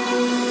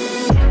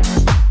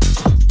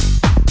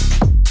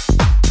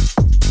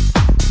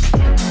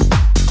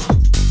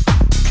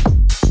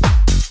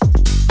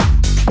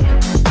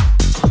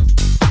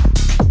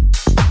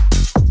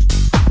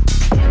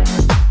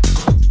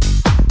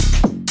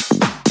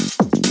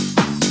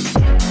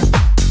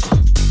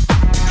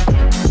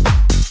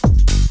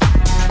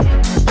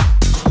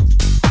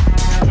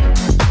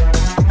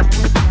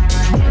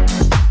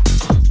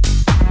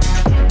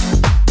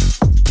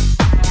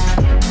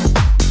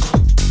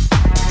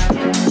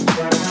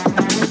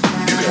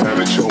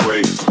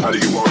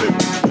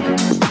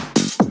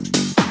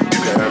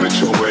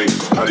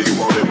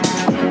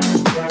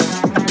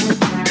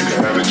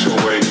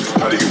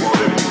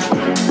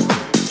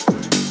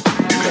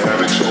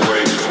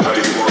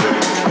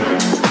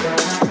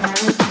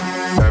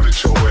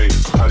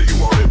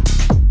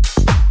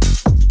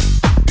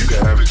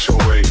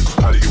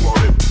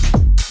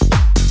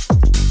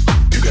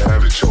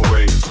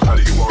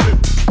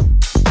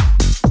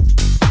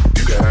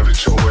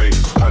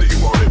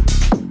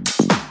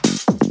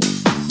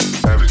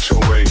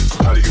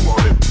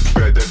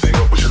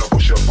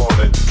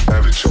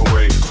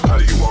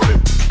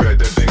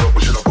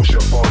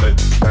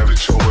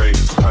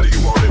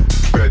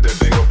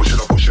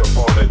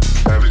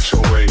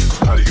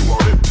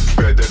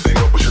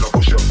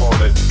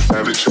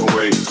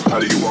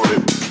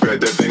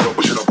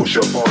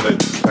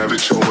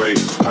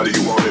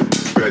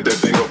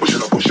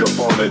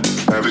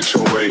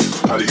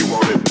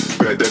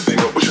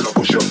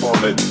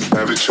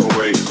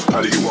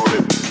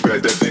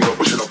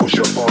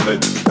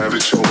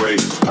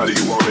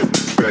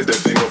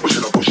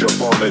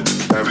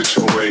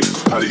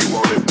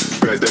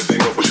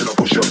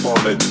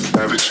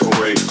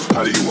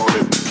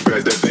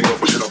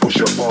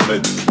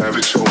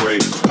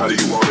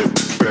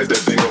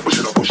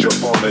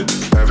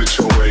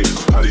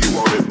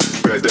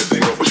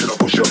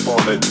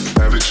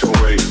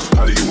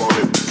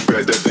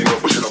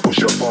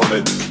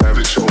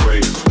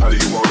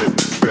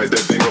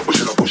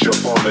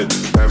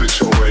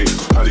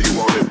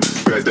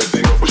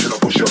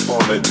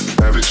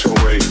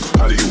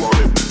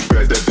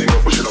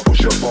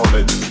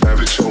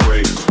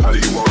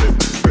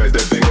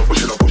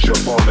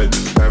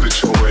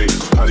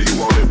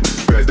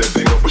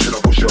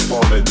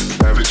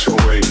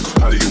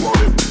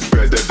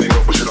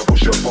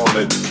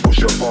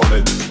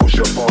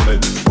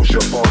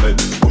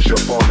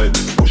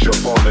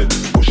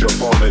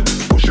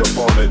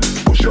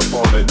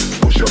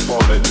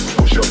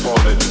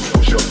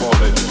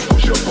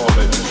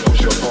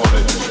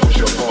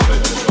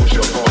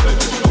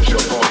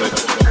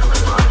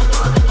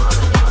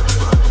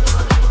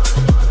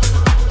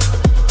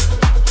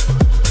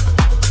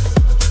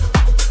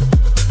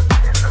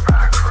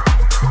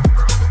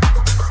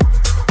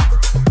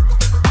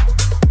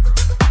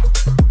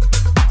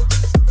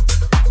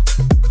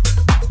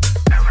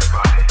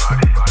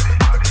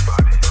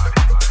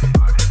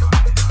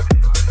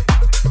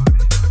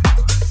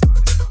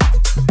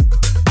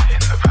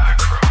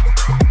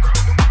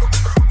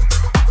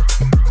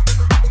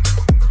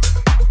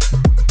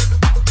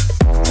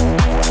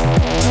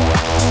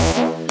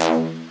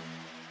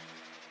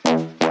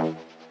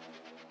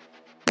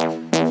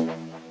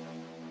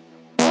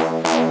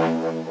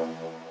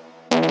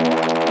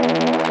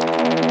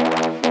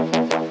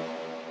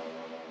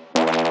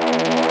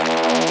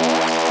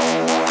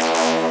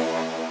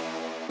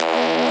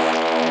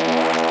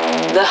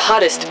 The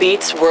hottest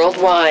beats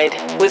worldwide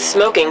with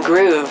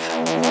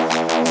Smokingroove.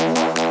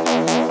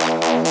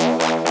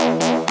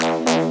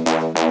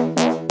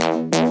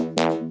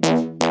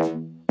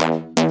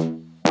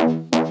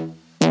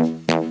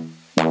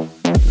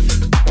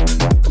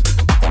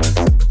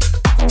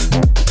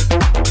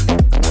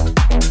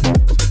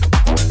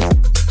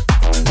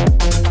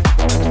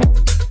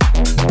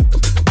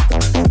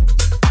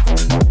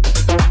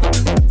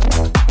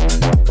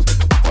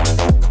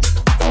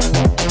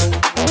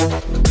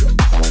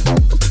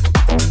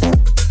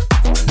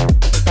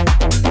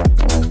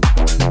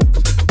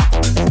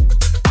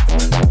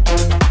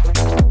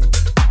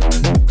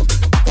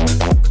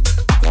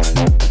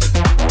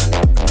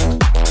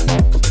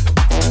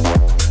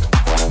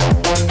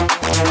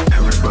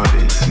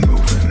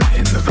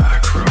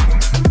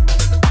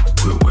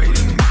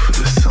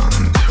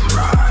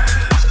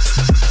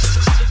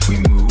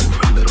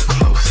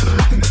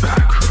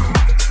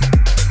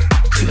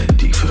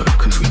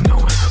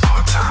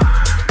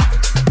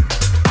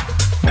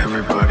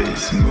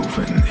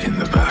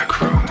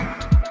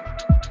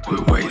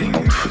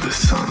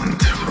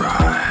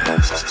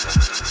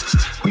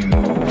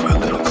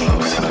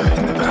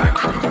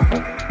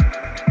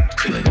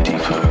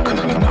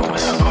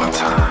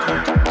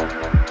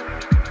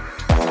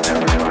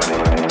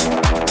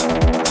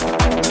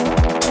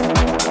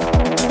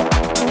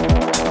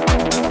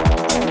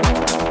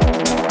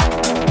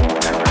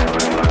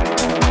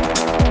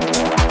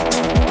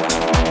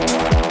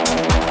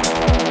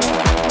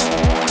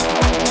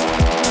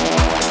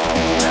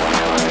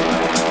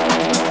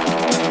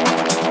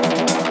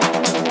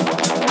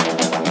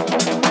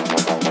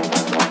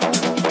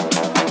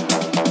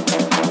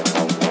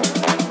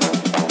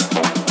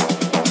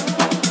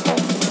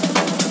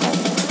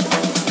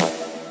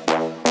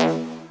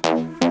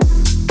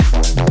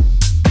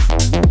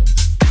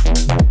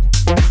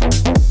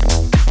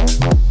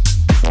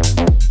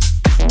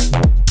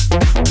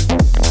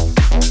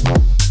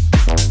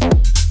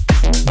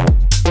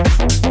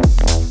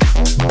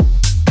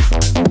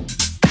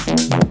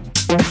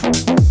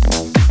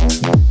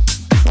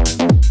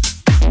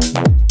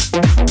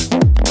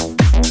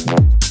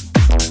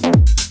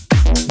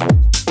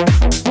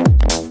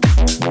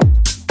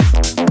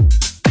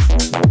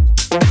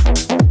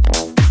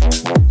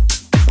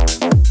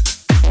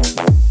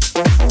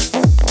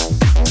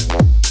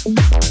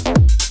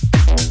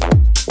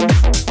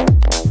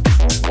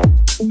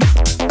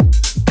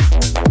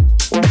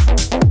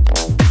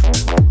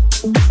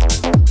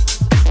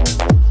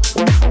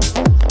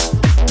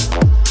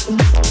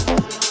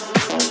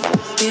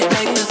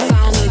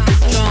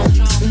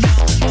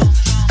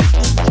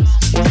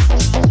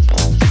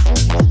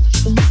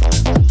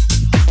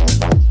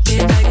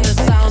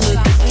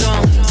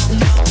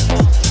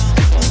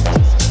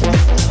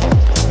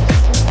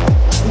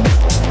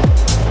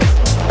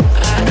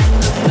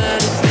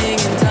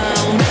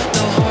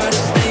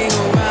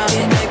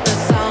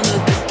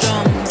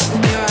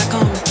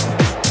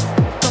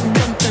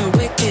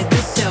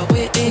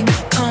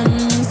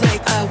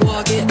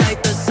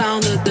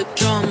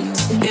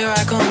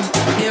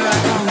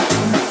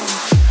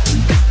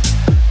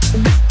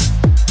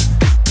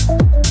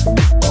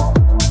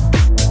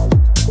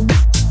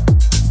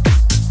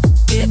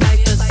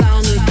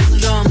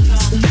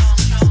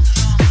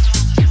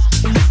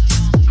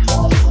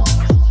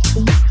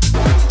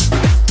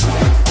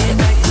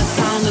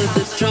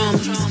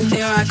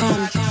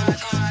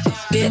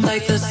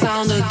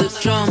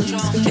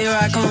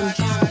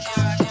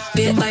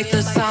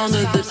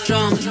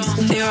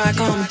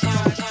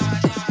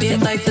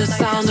 like the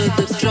sound of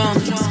the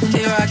drums.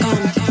 Here I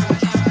come.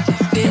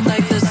 Beat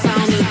like the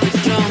sound of the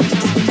drums.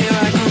 Here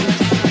I come.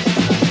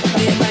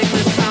 Beat like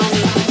the sound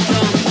of the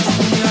drums.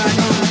 Here I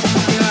come.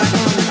 Here I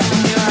come.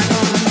 Here I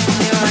come.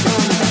 Here I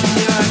come.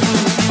 Here I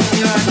come.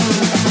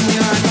 Here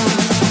I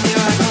come. Here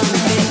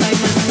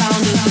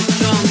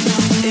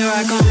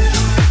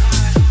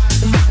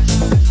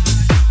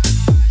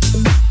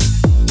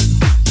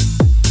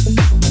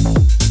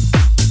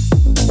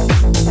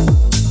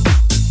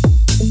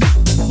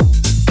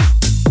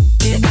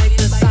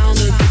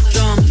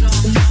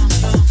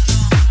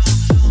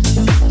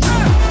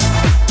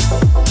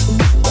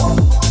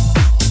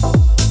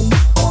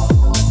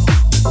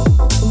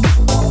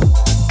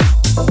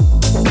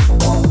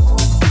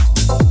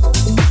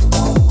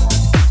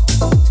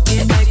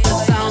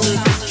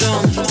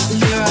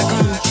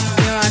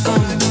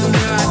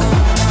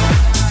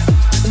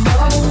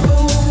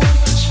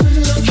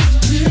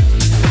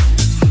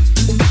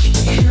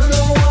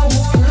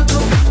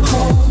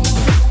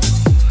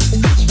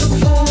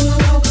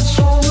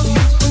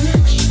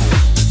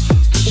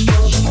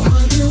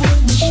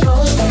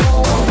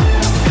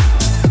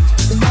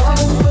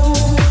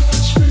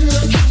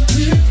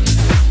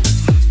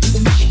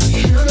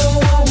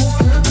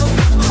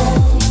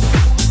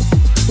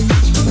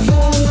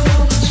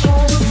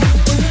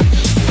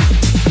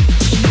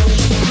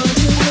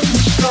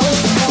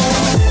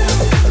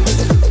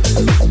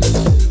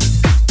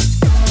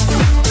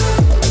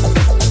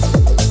I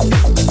come.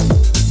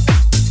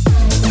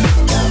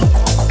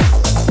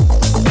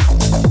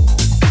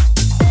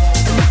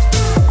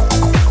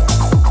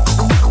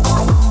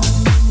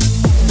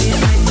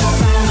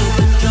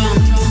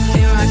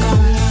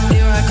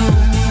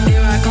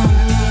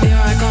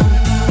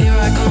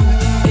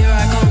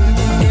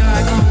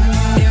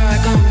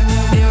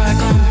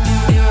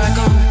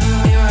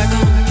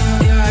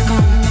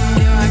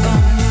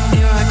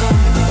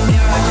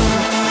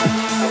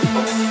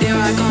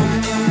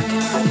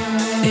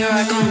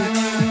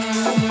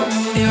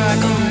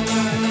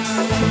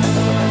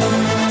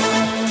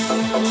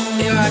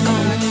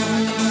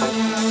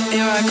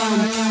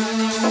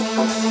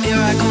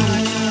 Here I come.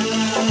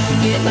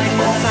 Beat like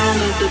the sound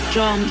of the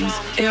drums.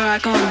 Here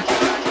I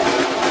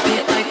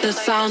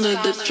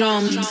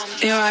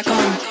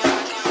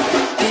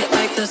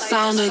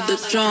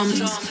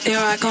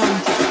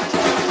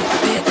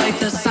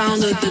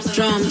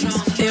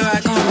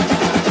come.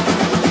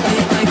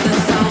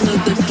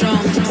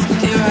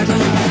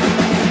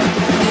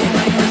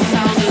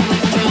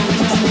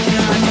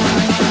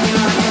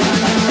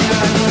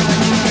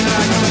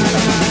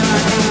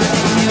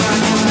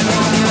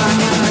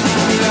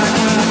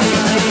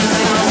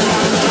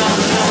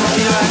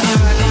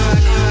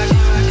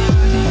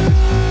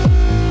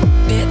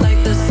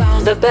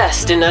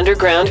 In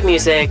underground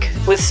music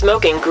with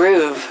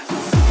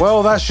Smokingroove.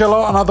 Well, that's your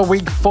lot. Another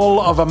week full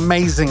of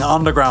amazing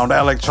underground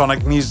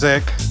electronic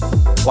music.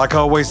 Like I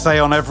always say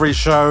on every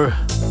show,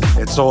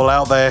 it's all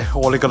out there.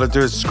 All you gotta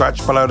do is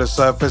scratch below the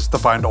surface to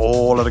find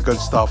all of the good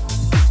stuff.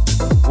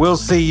 We'll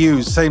see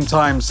you same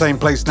time, same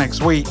place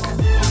next week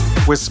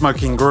with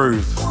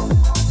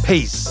Smokingroove.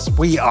 Peace.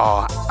 We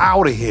are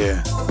out of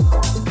here,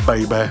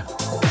 baby.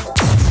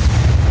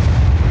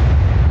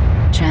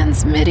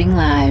 Transmitting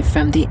live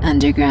from the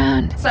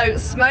underground. So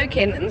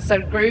smoking and so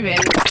grooving.